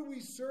 How do we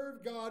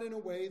serve God in a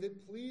way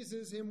that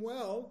pleases him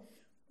well?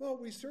 Well,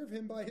 we serve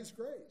him by his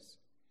grace,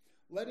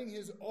 letting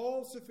his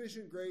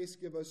all-sufficient grace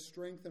give us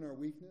strength in our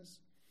weakness.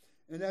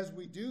 And as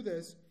we do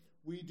this,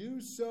 we do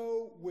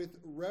so with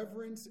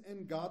reverence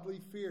and godly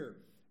fear.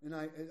 And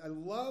I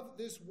love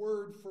this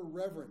word for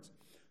reverence.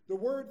 The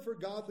word for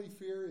godly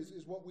fear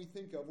is what we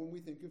think of when we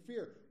think of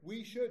fear.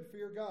 We should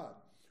fear God,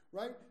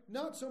 right?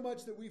 Not so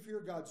much that we fear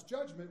God's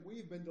judgment.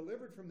 We've been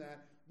delivered from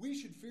that. We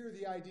should fear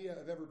the idea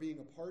of ever being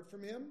apart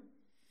from him.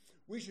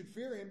 We should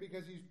fear him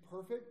because he's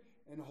perfect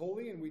and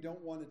holy, and we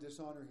don't want to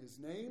dishonor his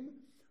name,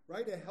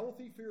 right? A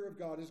healthy fear of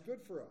God is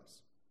good for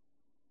us.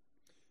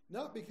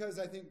 Not because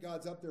I think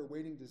God's up there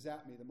waiting to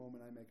zap me the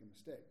moment I make a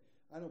mistake.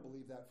 I don't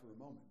believe that for a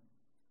moment.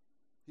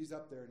 He's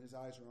up there and his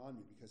eyes are on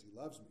me because he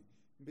loves me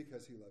and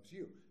because he loves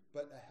you.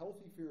 But a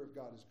healthy fear of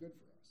God is good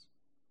for us.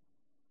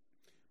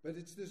 But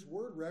it's this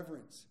word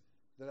reverence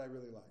that I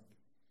really like,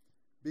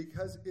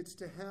 because it's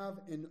to have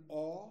an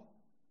awe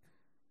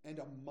and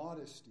a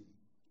modesty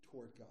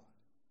toward God.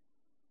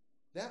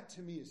 That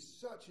to me is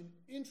such an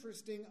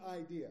interesting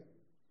idea.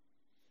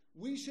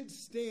 We should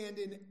stand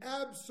in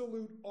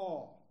absolute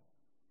awe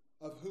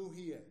of who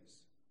he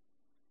is.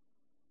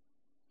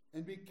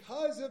 And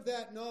because of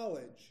that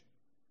knowledge,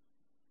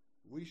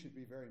 we should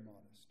be very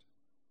modest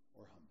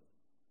or humble.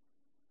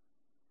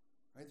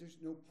 Right? There's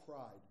no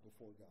pride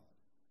before God.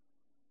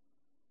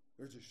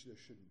 There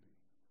shouldn't be.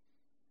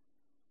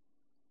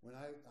 When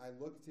I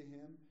look to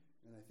him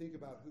and I think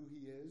about who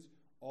he is,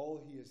 all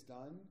he has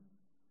done,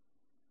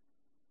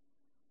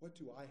 what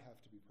do I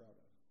have to be proud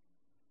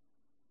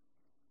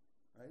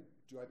of?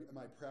 Right? Am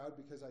I proud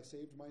because I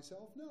saved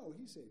myself? No,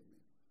 he saved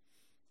me.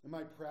 Am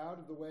I proud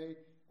of the way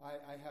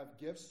I have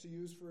gifts to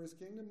use for his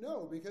kingdom?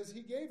 No, because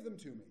he gave them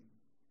to me.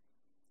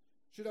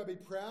 Should I be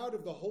proud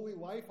of the holy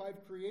life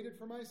I've created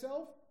for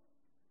myself?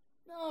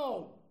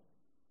 No,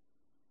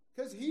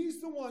 because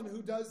he's the one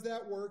who does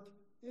that work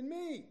in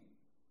me.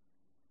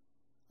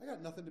 I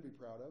got nothing to be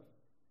proud of.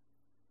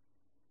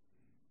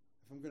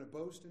 If I'm going to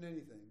boast in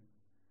anything,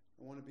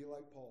 I want to be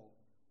like Paul.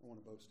 I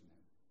want to boast in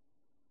him.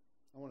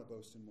 I want to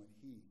boast in what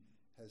he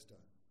has done.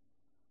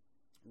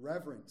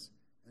 Reverence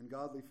and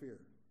godly fear.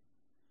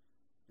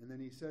 And then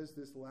he says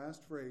this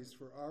last phrase,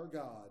 for our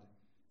God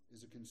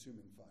is a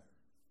consuming fire.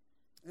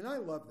 And I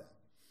love that.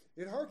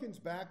 It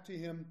harkens back to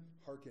him,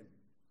 hearken.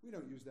 We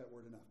don't use that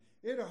word enough.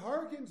 It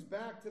harkens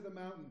back to the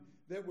mountain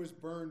that was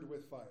burned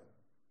with fire.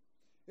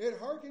 It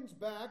harkens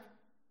back,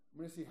 I'm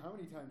going to see how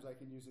many times I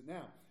can use it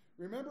now.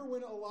 Remember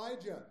when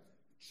Elijah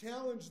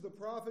challenged the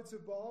prophets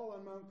of Baal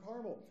on Mount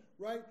Carmel,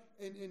 right?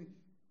 And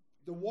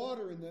the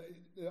water and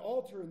the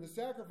altar and the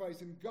sacrifice,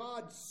 and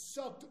God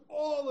sucked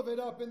all of it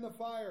up in the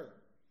fire.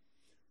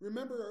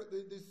 Remember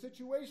the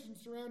situation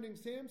surrounding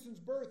Samson's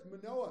birth.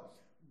 Manoah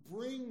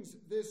brings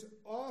this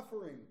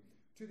offering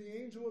to the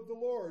angel of the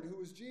Lord,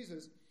 who is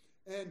Jesus,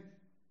 and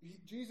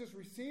Jesus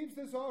receives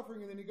this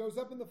offering, and then he goes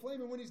up in the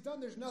flame, and when he's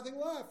done, there's nothing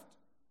left.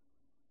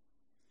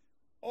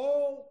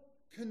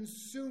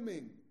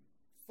 All-consuming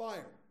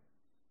fire.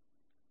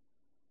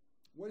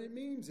 What it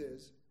means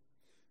is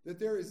that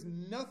there is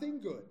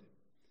nothing good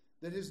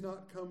that has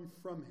not come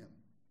from him.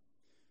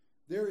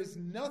 There is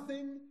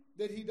nothing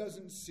that he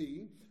doesn't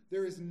see.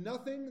 There is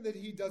nothing that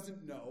he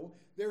doesn't know.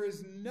 There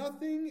is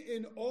nothing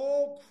in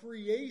all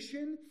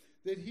creation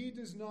that he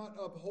does not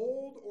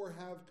uphold or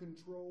have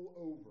control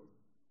over,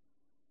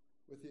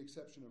 with the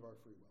exception of our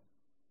free will.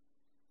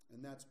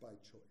 And that's by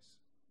choice.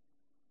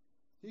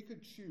 He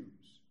could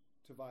choose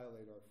to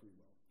violate our free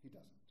will. He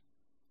doesn't.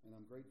 And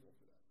I'm grateful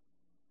for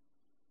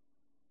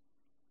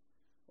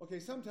that. Okay,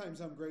 sometimes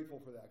I'm grateful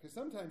for that, because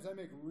sometimes I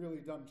make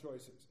really dumb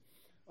choices.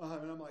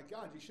 And I'm like,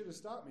 God, you should have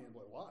stopped me. And I'm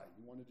like, why?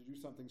 You wanted to do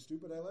something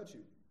stupid? I let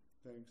you.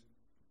 Thanks.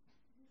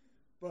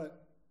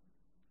 But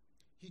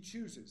he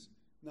chooses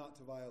not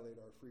to violate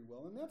our free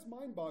will. And that's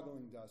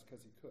mind-boggling to us,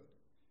 because he could.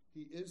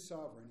 He is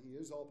sovereign. He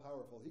is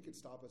all-powerful. He could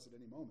stop us at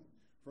any moment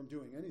from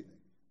doing anything,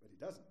 but he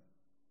doesn't.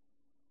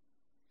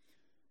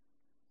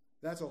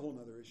 That's a whole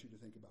other issue to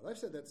think about. I've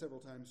said that several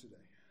times today.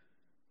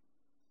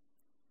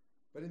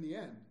 But in the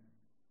end,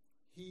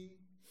 he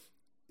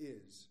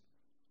is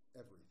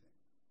everything.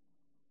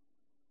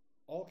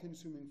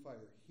 All-consuming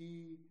fire.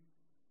 He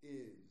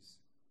is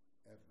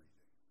everything.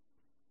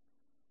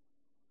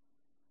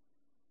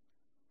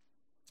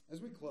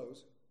 As we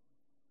close,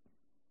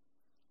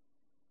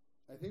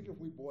 I think if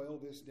we boil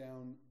this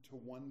down to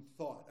one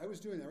thought. I was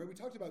doing that, right? We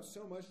talked about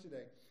so much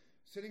today.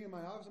 Sitting in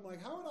my office, I'm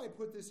like, how would I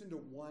put this into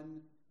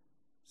one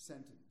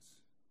sentence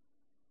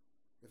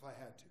if I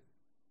had to?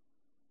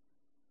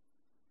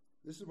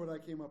 This is what I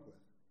came up with.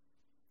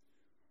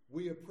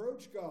 We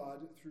approach God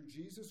through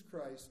Jesus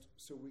Christ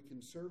so we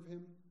can serve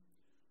him,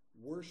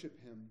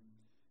 worship him,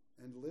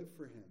 and live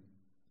for him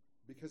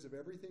because of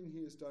everything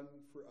he has done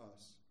for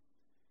us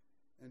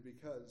and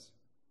because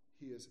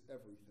he is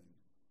everything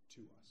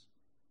to us.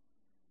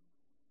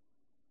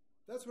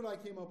 That's what I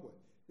came up with.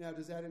 Now,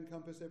 does that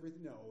encompass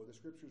everything? No, the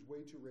scripture is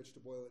way too rich to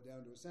boil it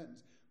down to a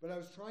sentence. But I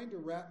was trying to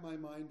wrap my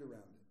mind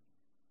around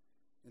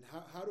it. And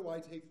how do I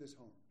take this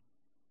home?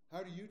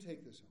 How do you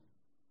take this home?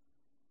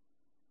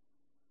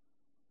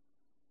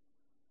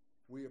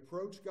 We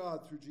approach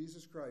God through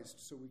Jesus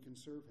Christ so we can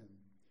serve him,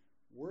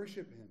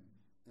 worship him,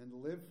 and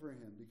live for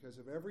him because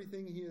of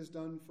everything he has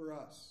done for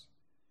us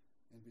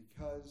and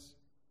because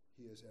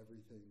he is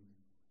everything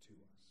to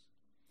us.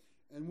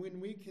 And when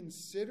we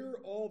consider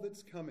all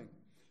that's coming,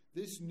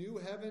 this new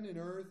heaven and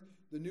earth,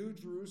 the new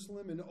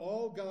Jerusalem, and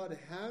all God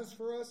has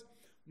for us,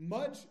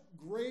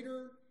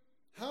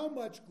 how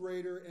much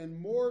greater and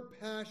more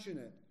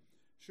passionate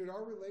should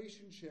our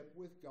relationship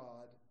with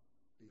God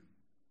be?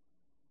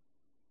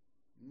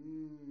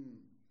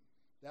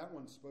 That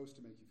one's supposed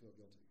to make you feel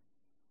guilty.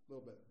 A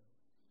little bit.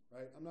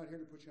 Right? I'm not here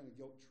to put you on a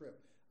guilt trip.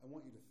 I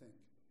want you to think.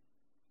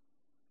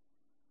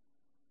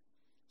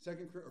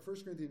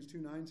 1 Corinthians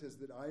 2:9 says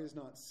that eye has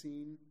not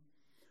seen,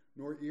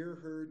 nor ear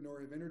heard, nor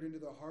have entered into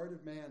the heart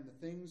of man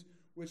the things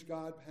which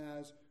God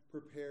has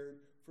prepared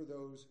for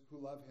those who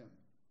love him.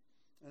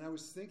 And I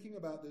was thinking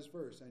about this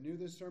verse. I knew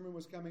this sermon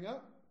was coming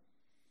up.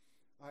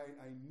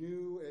 I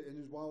knew,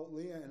 and while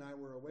Leah and I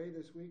were away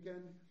this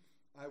weekend,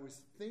 I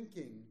was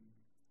thinking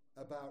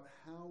about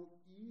how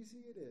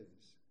easy it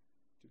is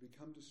to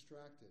become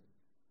distracted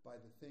by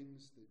the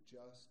things that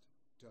just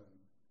don't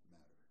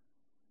matter.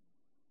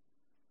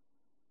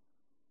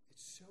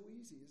 It's so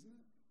easy, isn't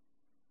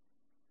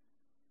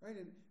it? Right?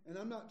 And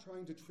I'm not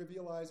trying to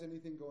trivialize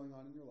anything going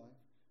on in your life,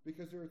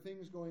 because there are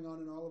things going on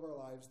in all of our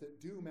lives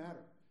that do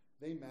matter.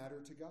 They matter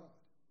to God.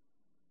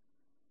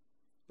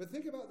 But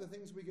think about the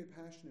things we get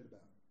passionate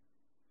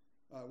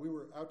about. We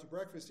were out to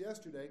breakfast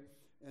yesterday,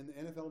 and the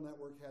NFL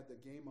Network had the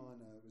game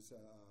on. It was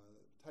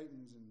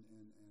Titans and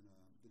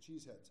the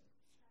Cheeseheads.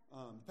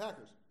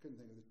 Packers. Couldn't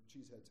think of the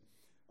Cheeseheads.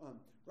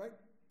 Right?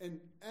 And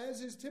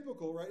as is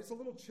typical, right? It's a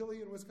little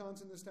chilly in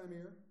Wisconsin this time of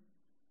year.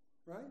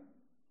 Right?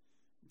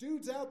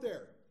 Dudes out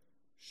there.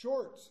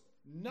 Shorts.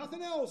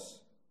 Nothing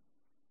else.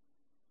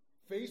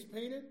 Face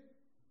painted.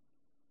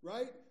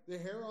 Right? The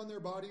hair on their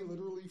body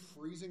literally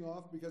freezing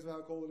off because of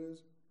how cold it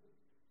is.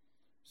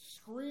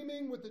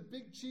 Screaming with the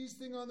big cheese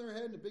thing on their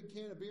head and a big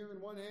can of beer in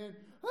one hand.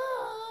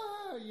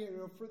 Ah!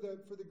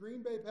 For the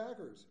Green Bay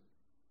Packers.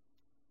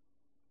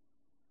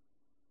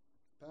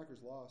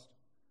 Packers lost.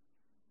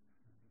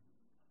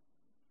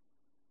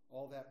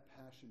 All that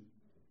passion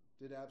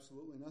did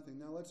absolutely nothing.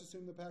 Now let's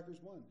assume the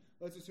Packers won.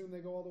 Let's assume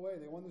they go all the way.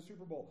 They won the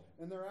Super Bowl.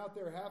 And they're out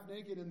there half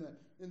naked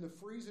in the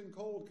freezing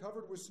cold,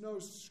 covered with snow,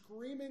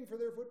 screaming for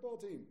their football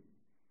team.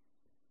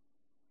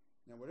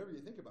 Now, whatever you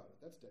think about it,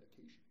 that's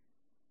dedication.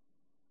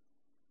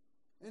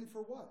 And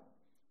for what?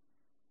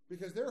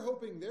 Because they're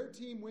hoping their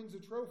team wins a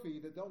trophy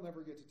that they'll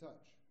never get to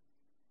touch.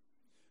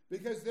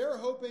 Because they're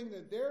hoping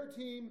that their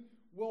team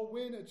will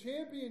win a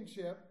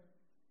championship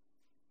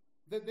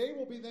that they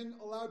will be then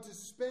allowed to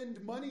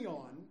spend money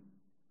on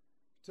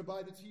to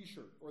buy the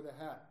t-shirt or the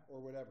hat or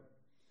whatever.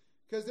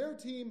 Because their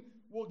team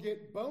will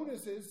get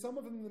bonuses, some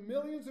of them in the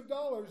millions of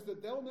dollars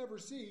that they'll never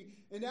see,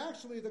 and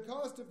actually the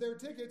cost of their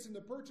tickets and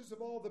the purchase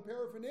of all the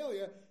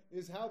paraphernalia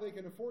is how they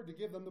can afford to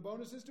give them the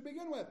bonuses to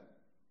begin with.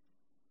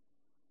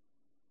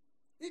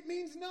 It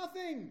means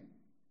nothing.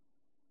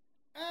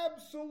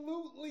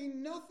 Absolutely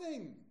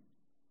nothing.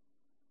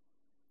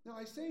 Now,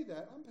 I say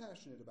that, I'm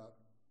passionate about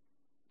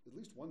at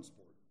least one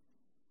sport.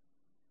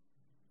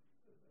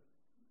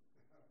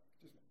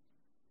 Just one.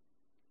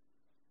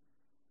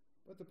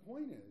 But the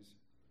point is,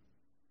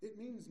 it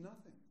means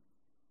nothing.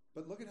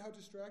 But look at how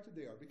distracted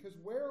they are. Because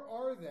where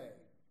are they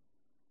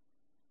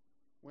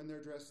when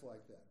they're dressed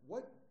like that?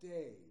 What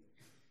day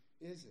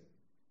is it?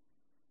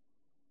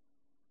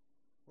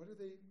 What are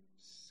they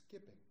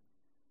skipping?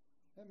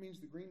 That means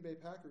the Green Bay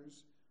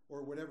Packers,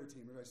 or whatever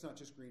team, it's not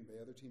just Green Bay,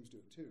 other teams do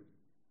it too.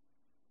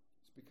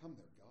 It's become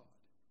their God.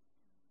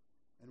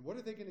 And what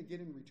are they going to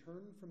get in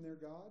return from their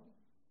God?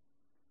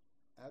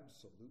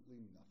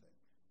 Absolutely nothing.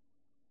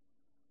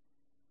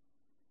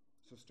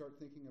 So start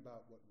thinking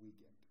about what we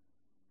get.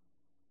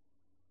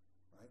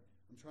 Right?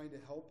 I'm trying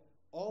to help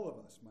all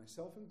of us,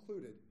 myself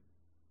included,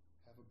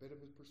 have a bit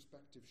of a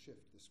perspective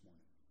shift this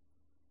morning.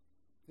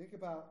 Think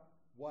about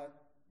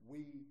what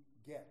we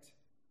get.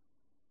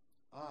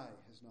 Eye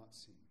has not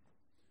seen,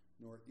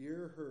 nor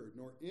ear heard,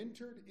 nor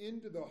entered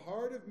into the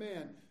heart of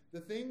man the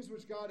things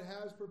which God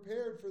has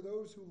prepared for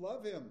those who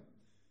love him.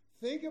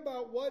 Think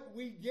about what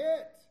we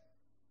get.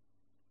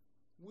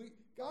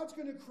 God's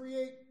going to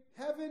create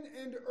heaven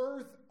and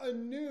earth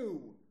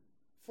anew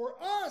for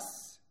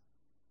us.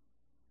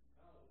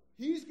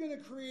 He's going to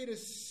create a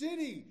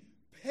city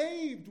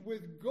paved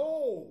with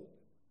gold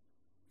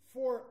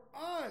for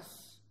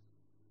us.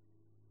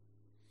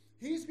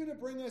 He's going to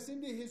bring us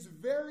into his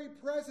very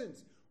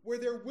presence where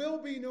there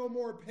will be no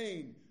more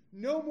pain,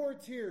 no more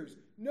tears,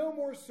 no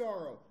more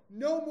sorrow,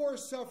 no more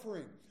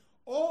suffering.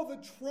 All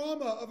the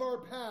trauma of our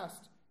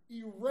past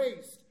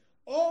erased,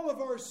 all of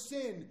our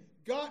sin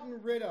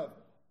gotten rid of,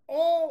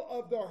 all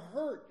of the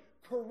hurt,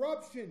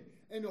 corruption,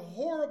 and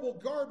horrible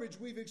garbage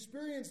we've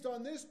experienced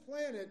on this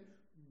planet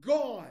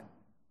gone.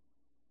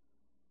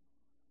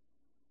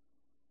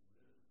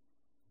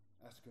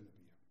 That's going to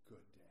be a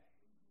good day.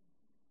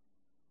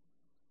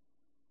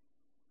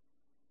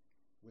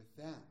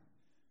 with that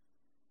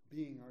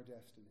being our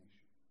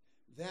destination,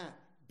 that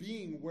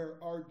being where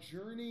our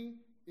journey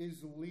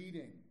is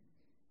leading,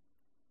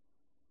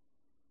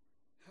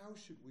 how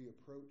should we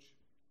approach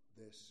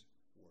this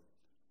world?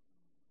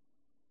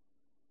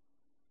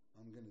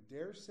 I'm going to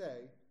dare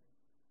say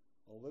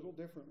a little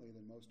differently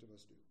than most of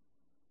us do,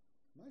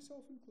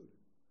 myself included.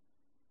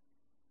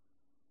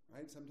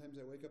 Right? Sometimes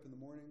I wake up in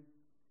the morning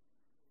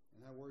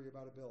and I worry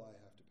about a bill I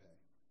have to pay.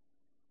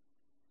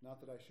 Not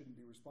that I shouldn't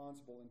be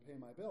responsible and pay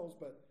my bills,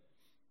 but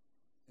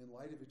in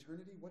light of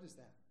eternity, what is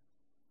that?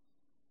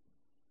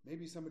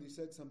 Maybe somebody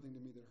said something to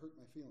me that hurt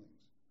my feelings.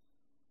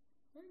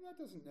 Right? That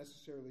doesn't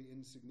necessarily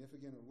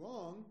insignificant or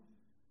wrong,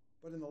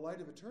 but in the light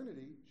of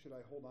eternity, should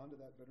I hold on to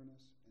that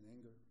bitterness and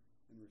anger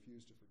and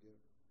refuse to forgive?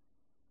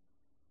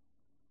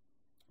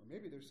 Or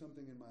maybe there's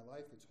something in my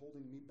life that's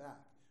holding me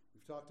back.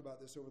 We've talked about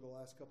this over the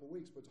last couple of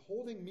weeks, but it's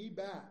holding me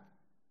back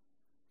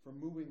from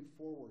moving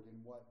forward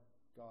in what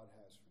God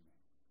has for me.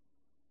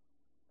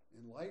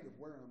 In light of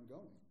where I'm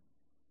going,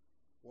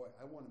 boy,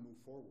 I want to move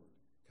forward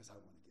because I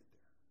want to get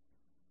there.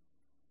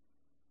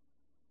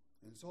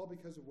 And it's all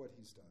because of what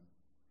he's done.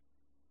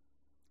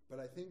 But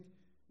I think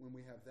when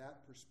we have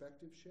that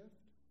perspective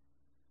shift,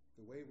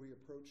 the way we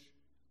approach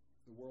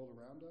the world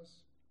around us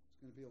is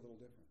going to be a little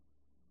different.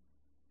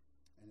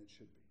 And it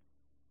should be.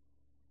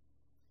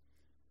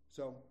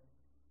 So,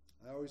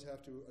 I always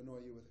have to annoy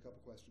you with a couple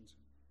questions.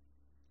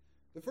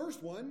 The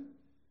first one,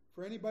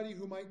 for anybody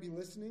who might be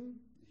listening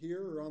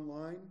here or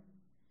online,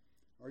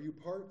 are you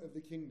part of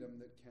the kingdom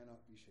that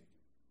cannot be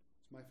shaken?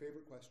 It's my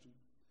favorite question.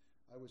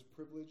 I was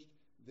privileged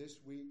this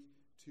week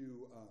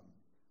to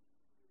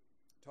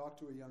talk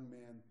to a young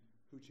man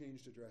who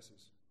changed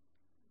addresses.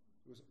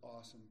 It was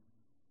awesome.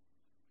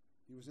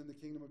 He was in the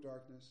kingdom of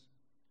darkness.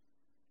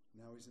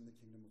 Now he's in the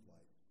kingdom of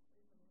light.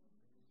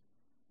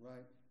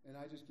 Right? And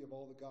I just give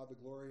all the God the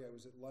glory. I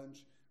was at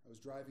lunch. I was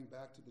driving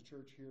back to the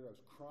church here. I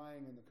was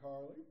crying in the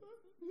car.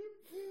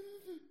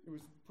 It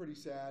was pretty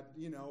sad,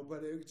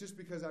 but it was just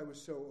because I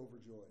was so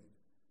overjoyed.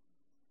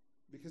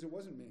 Because it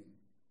wasn't me.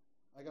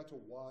 I got to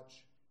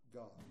watch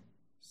God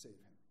save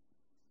him.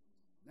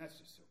 And that's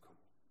just so cool.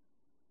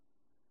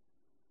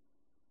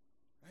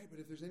 Right? But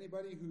if there's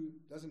anybody who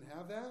doesn't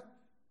have that,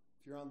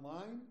 if you're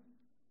online,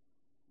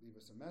 leave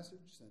us a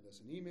message, send us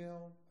an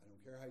email. I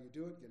don't care how you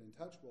do it. Get in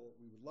touch.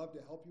 We would love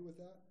to help you with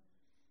that.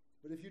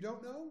 But if you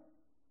don't know,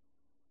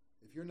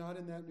 if you're not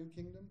in that new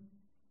kingdom,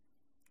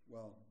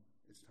 well,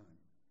 it's time.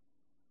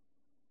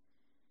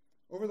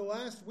 Over the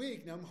last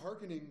week, now I'm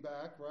hearkening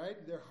back,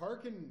 right? They're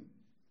hearkening.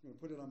 I'm going to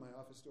put it on my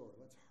office door.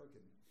 Let's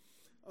hearken.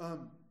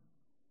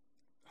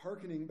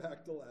 Hearkening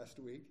back to last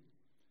week,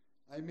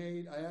 I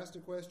asked a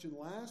question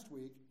last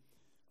week,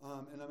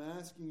 and I'm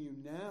asking you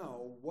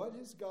now, what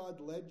has God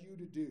led you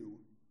to do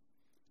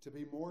to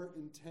be more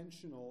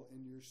intentional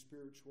in your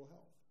spiritual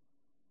health?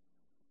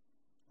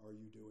 Are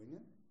you doing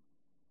it?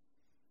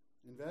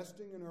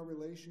 Investing in our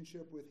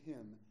relationship with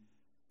him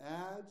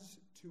adds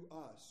to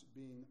us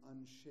being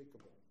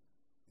unshakable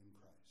in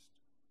Christ.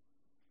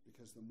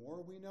 Because the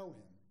more we know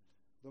him,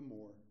 the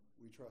more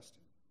we trust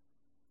him.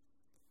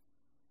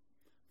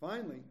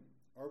 Finally,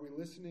 are we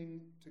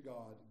listening to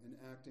God and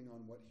acting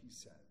on what he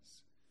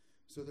says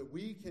so that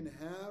we can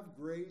have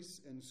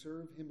grace and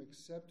serve him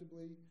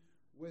acceptably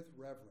with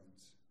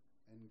reverence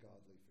and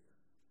godly fear?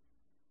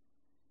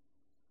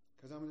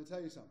 Because I'm going to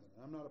tell you something.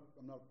 I'm not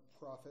a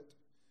prophet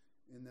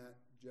in that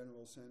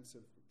general sense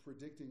of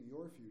predicting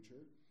your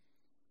future,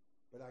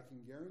 but I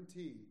can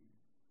guarantee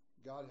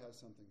God has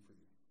something for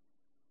you.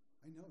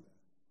 I know that.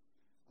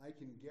 I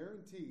can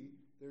guarantee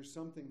there's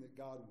something that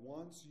God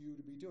wants you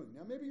to be doing.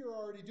 Now, maybe you're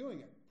already doing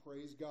it.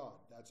 Praise God.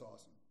 That's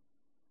awesome.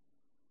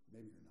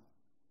 Maybe you're not.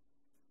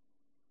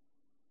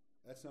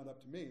 That's not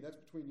up to me. That's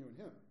between you and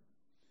him.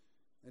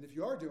 And if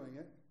you are doing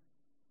it,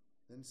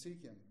 then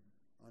seek him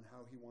on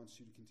how he wants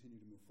you to continue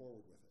to move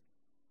forward with it.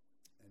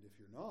 And if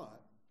you're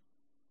not,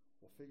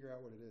 we'll figure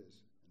out what it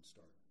is and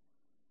start.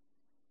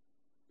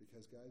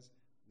 Because, guys,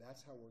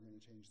 that's how we're going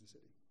to change the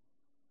city.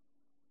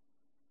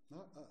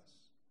 Not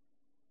us,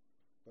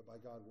 but by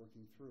God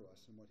working through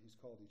us and what he's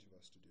called each of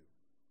us to do.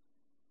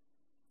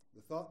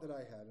 The thought that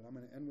I had, and I'm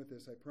going to end with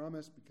this, I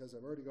promise, because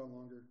I've already gone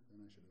longer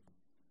than I should have.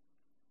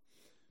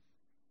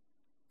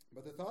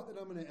 But the thought that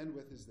I'm going to end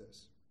with is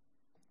this.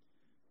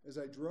 As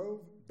I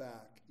drove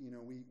back,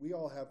 we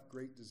all have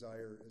great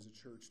desire as a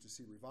church to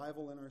see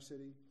revival in our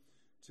city,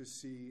 to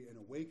see an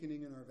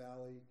awakening in our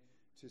valley,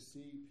 to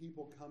see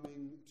people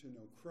coming to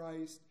know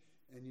Christ.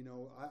 And,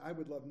 I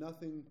would love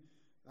nothing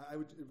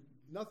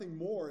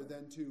more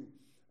than to,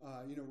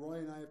 Roy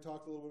and I have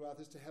talked a little bit about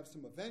this, to have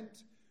some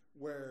event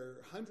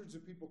where hundreds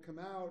of people come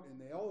out and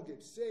they all get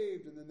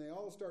saved and then they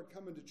all start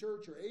coming to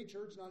church, or a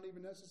church, not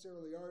even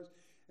necessarily ours,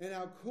 and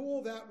how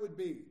cool that would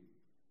be.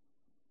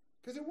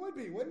 Because it would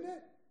be, wouldn't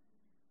it?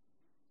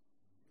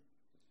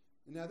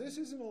 And now this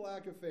isn't a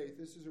lack of faith,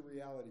 this is a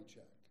reality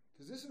check.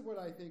 Because this is what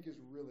I think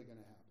is really going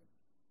to happen.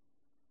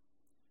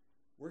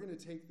 We're going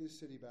to take this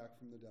city back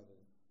from the devil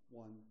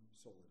one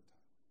soul at a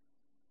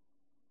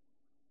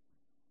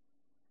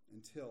time.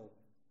 Until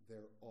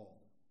they're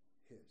all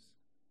his.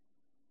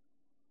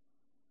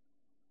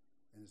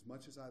 And as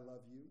much as I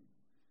love you,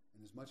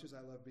 and as much as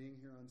I love being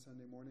here on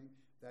Sunday morning,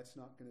 that's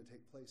not going to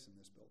take place in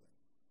this building.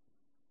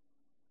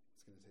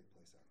 It's going to take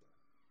place out there.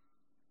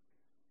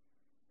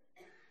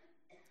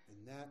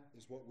 And that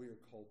is what we are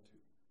called to.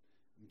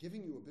 I'm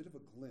giving you a bit of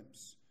a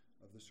glimpse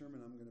of the sermon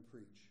I'm going to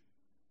preach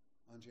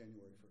on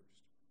January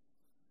 1st.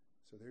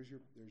 So there's your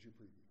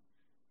preview.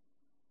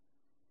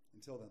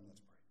 Until then, let's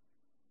pray.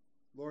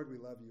 Lord, we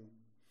love you,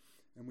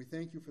 and we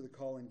thank you for the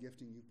call and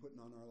gifting you've put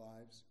on our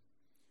lives.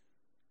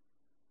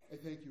 I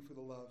thank you for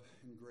the love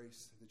and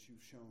grace that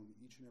you've shown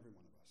each and every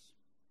one of us.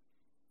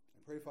 I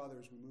pray, Father,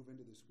 as we move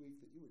into this week,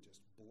 that you would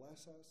just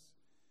bless us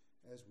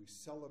as we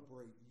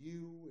celebrate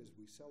you, as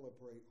we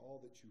celebrate all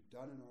that you've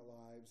done in our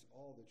lives,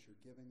 all that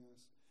you're giving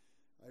us.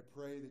 I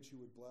pray that you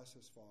would bless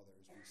us, Father,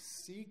 as we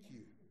seek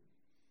you,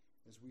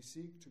 as we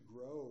seek to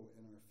grow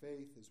in our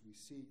faith, as we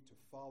seek to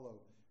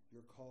follow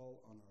your call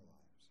on our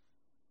lives.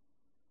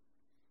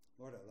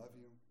 Lord, I love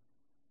you.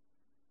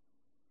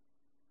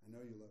 I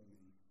know you love me.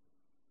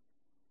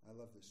 I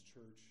love this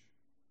church.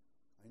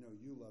 I know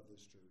you love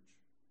this church,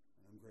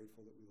 and I'm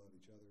grateful that we love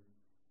each other.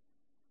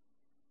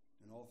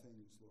 In all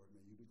things, Lord, may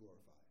you be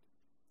glorified.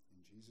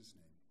 In Jesus'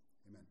 name,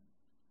 amen.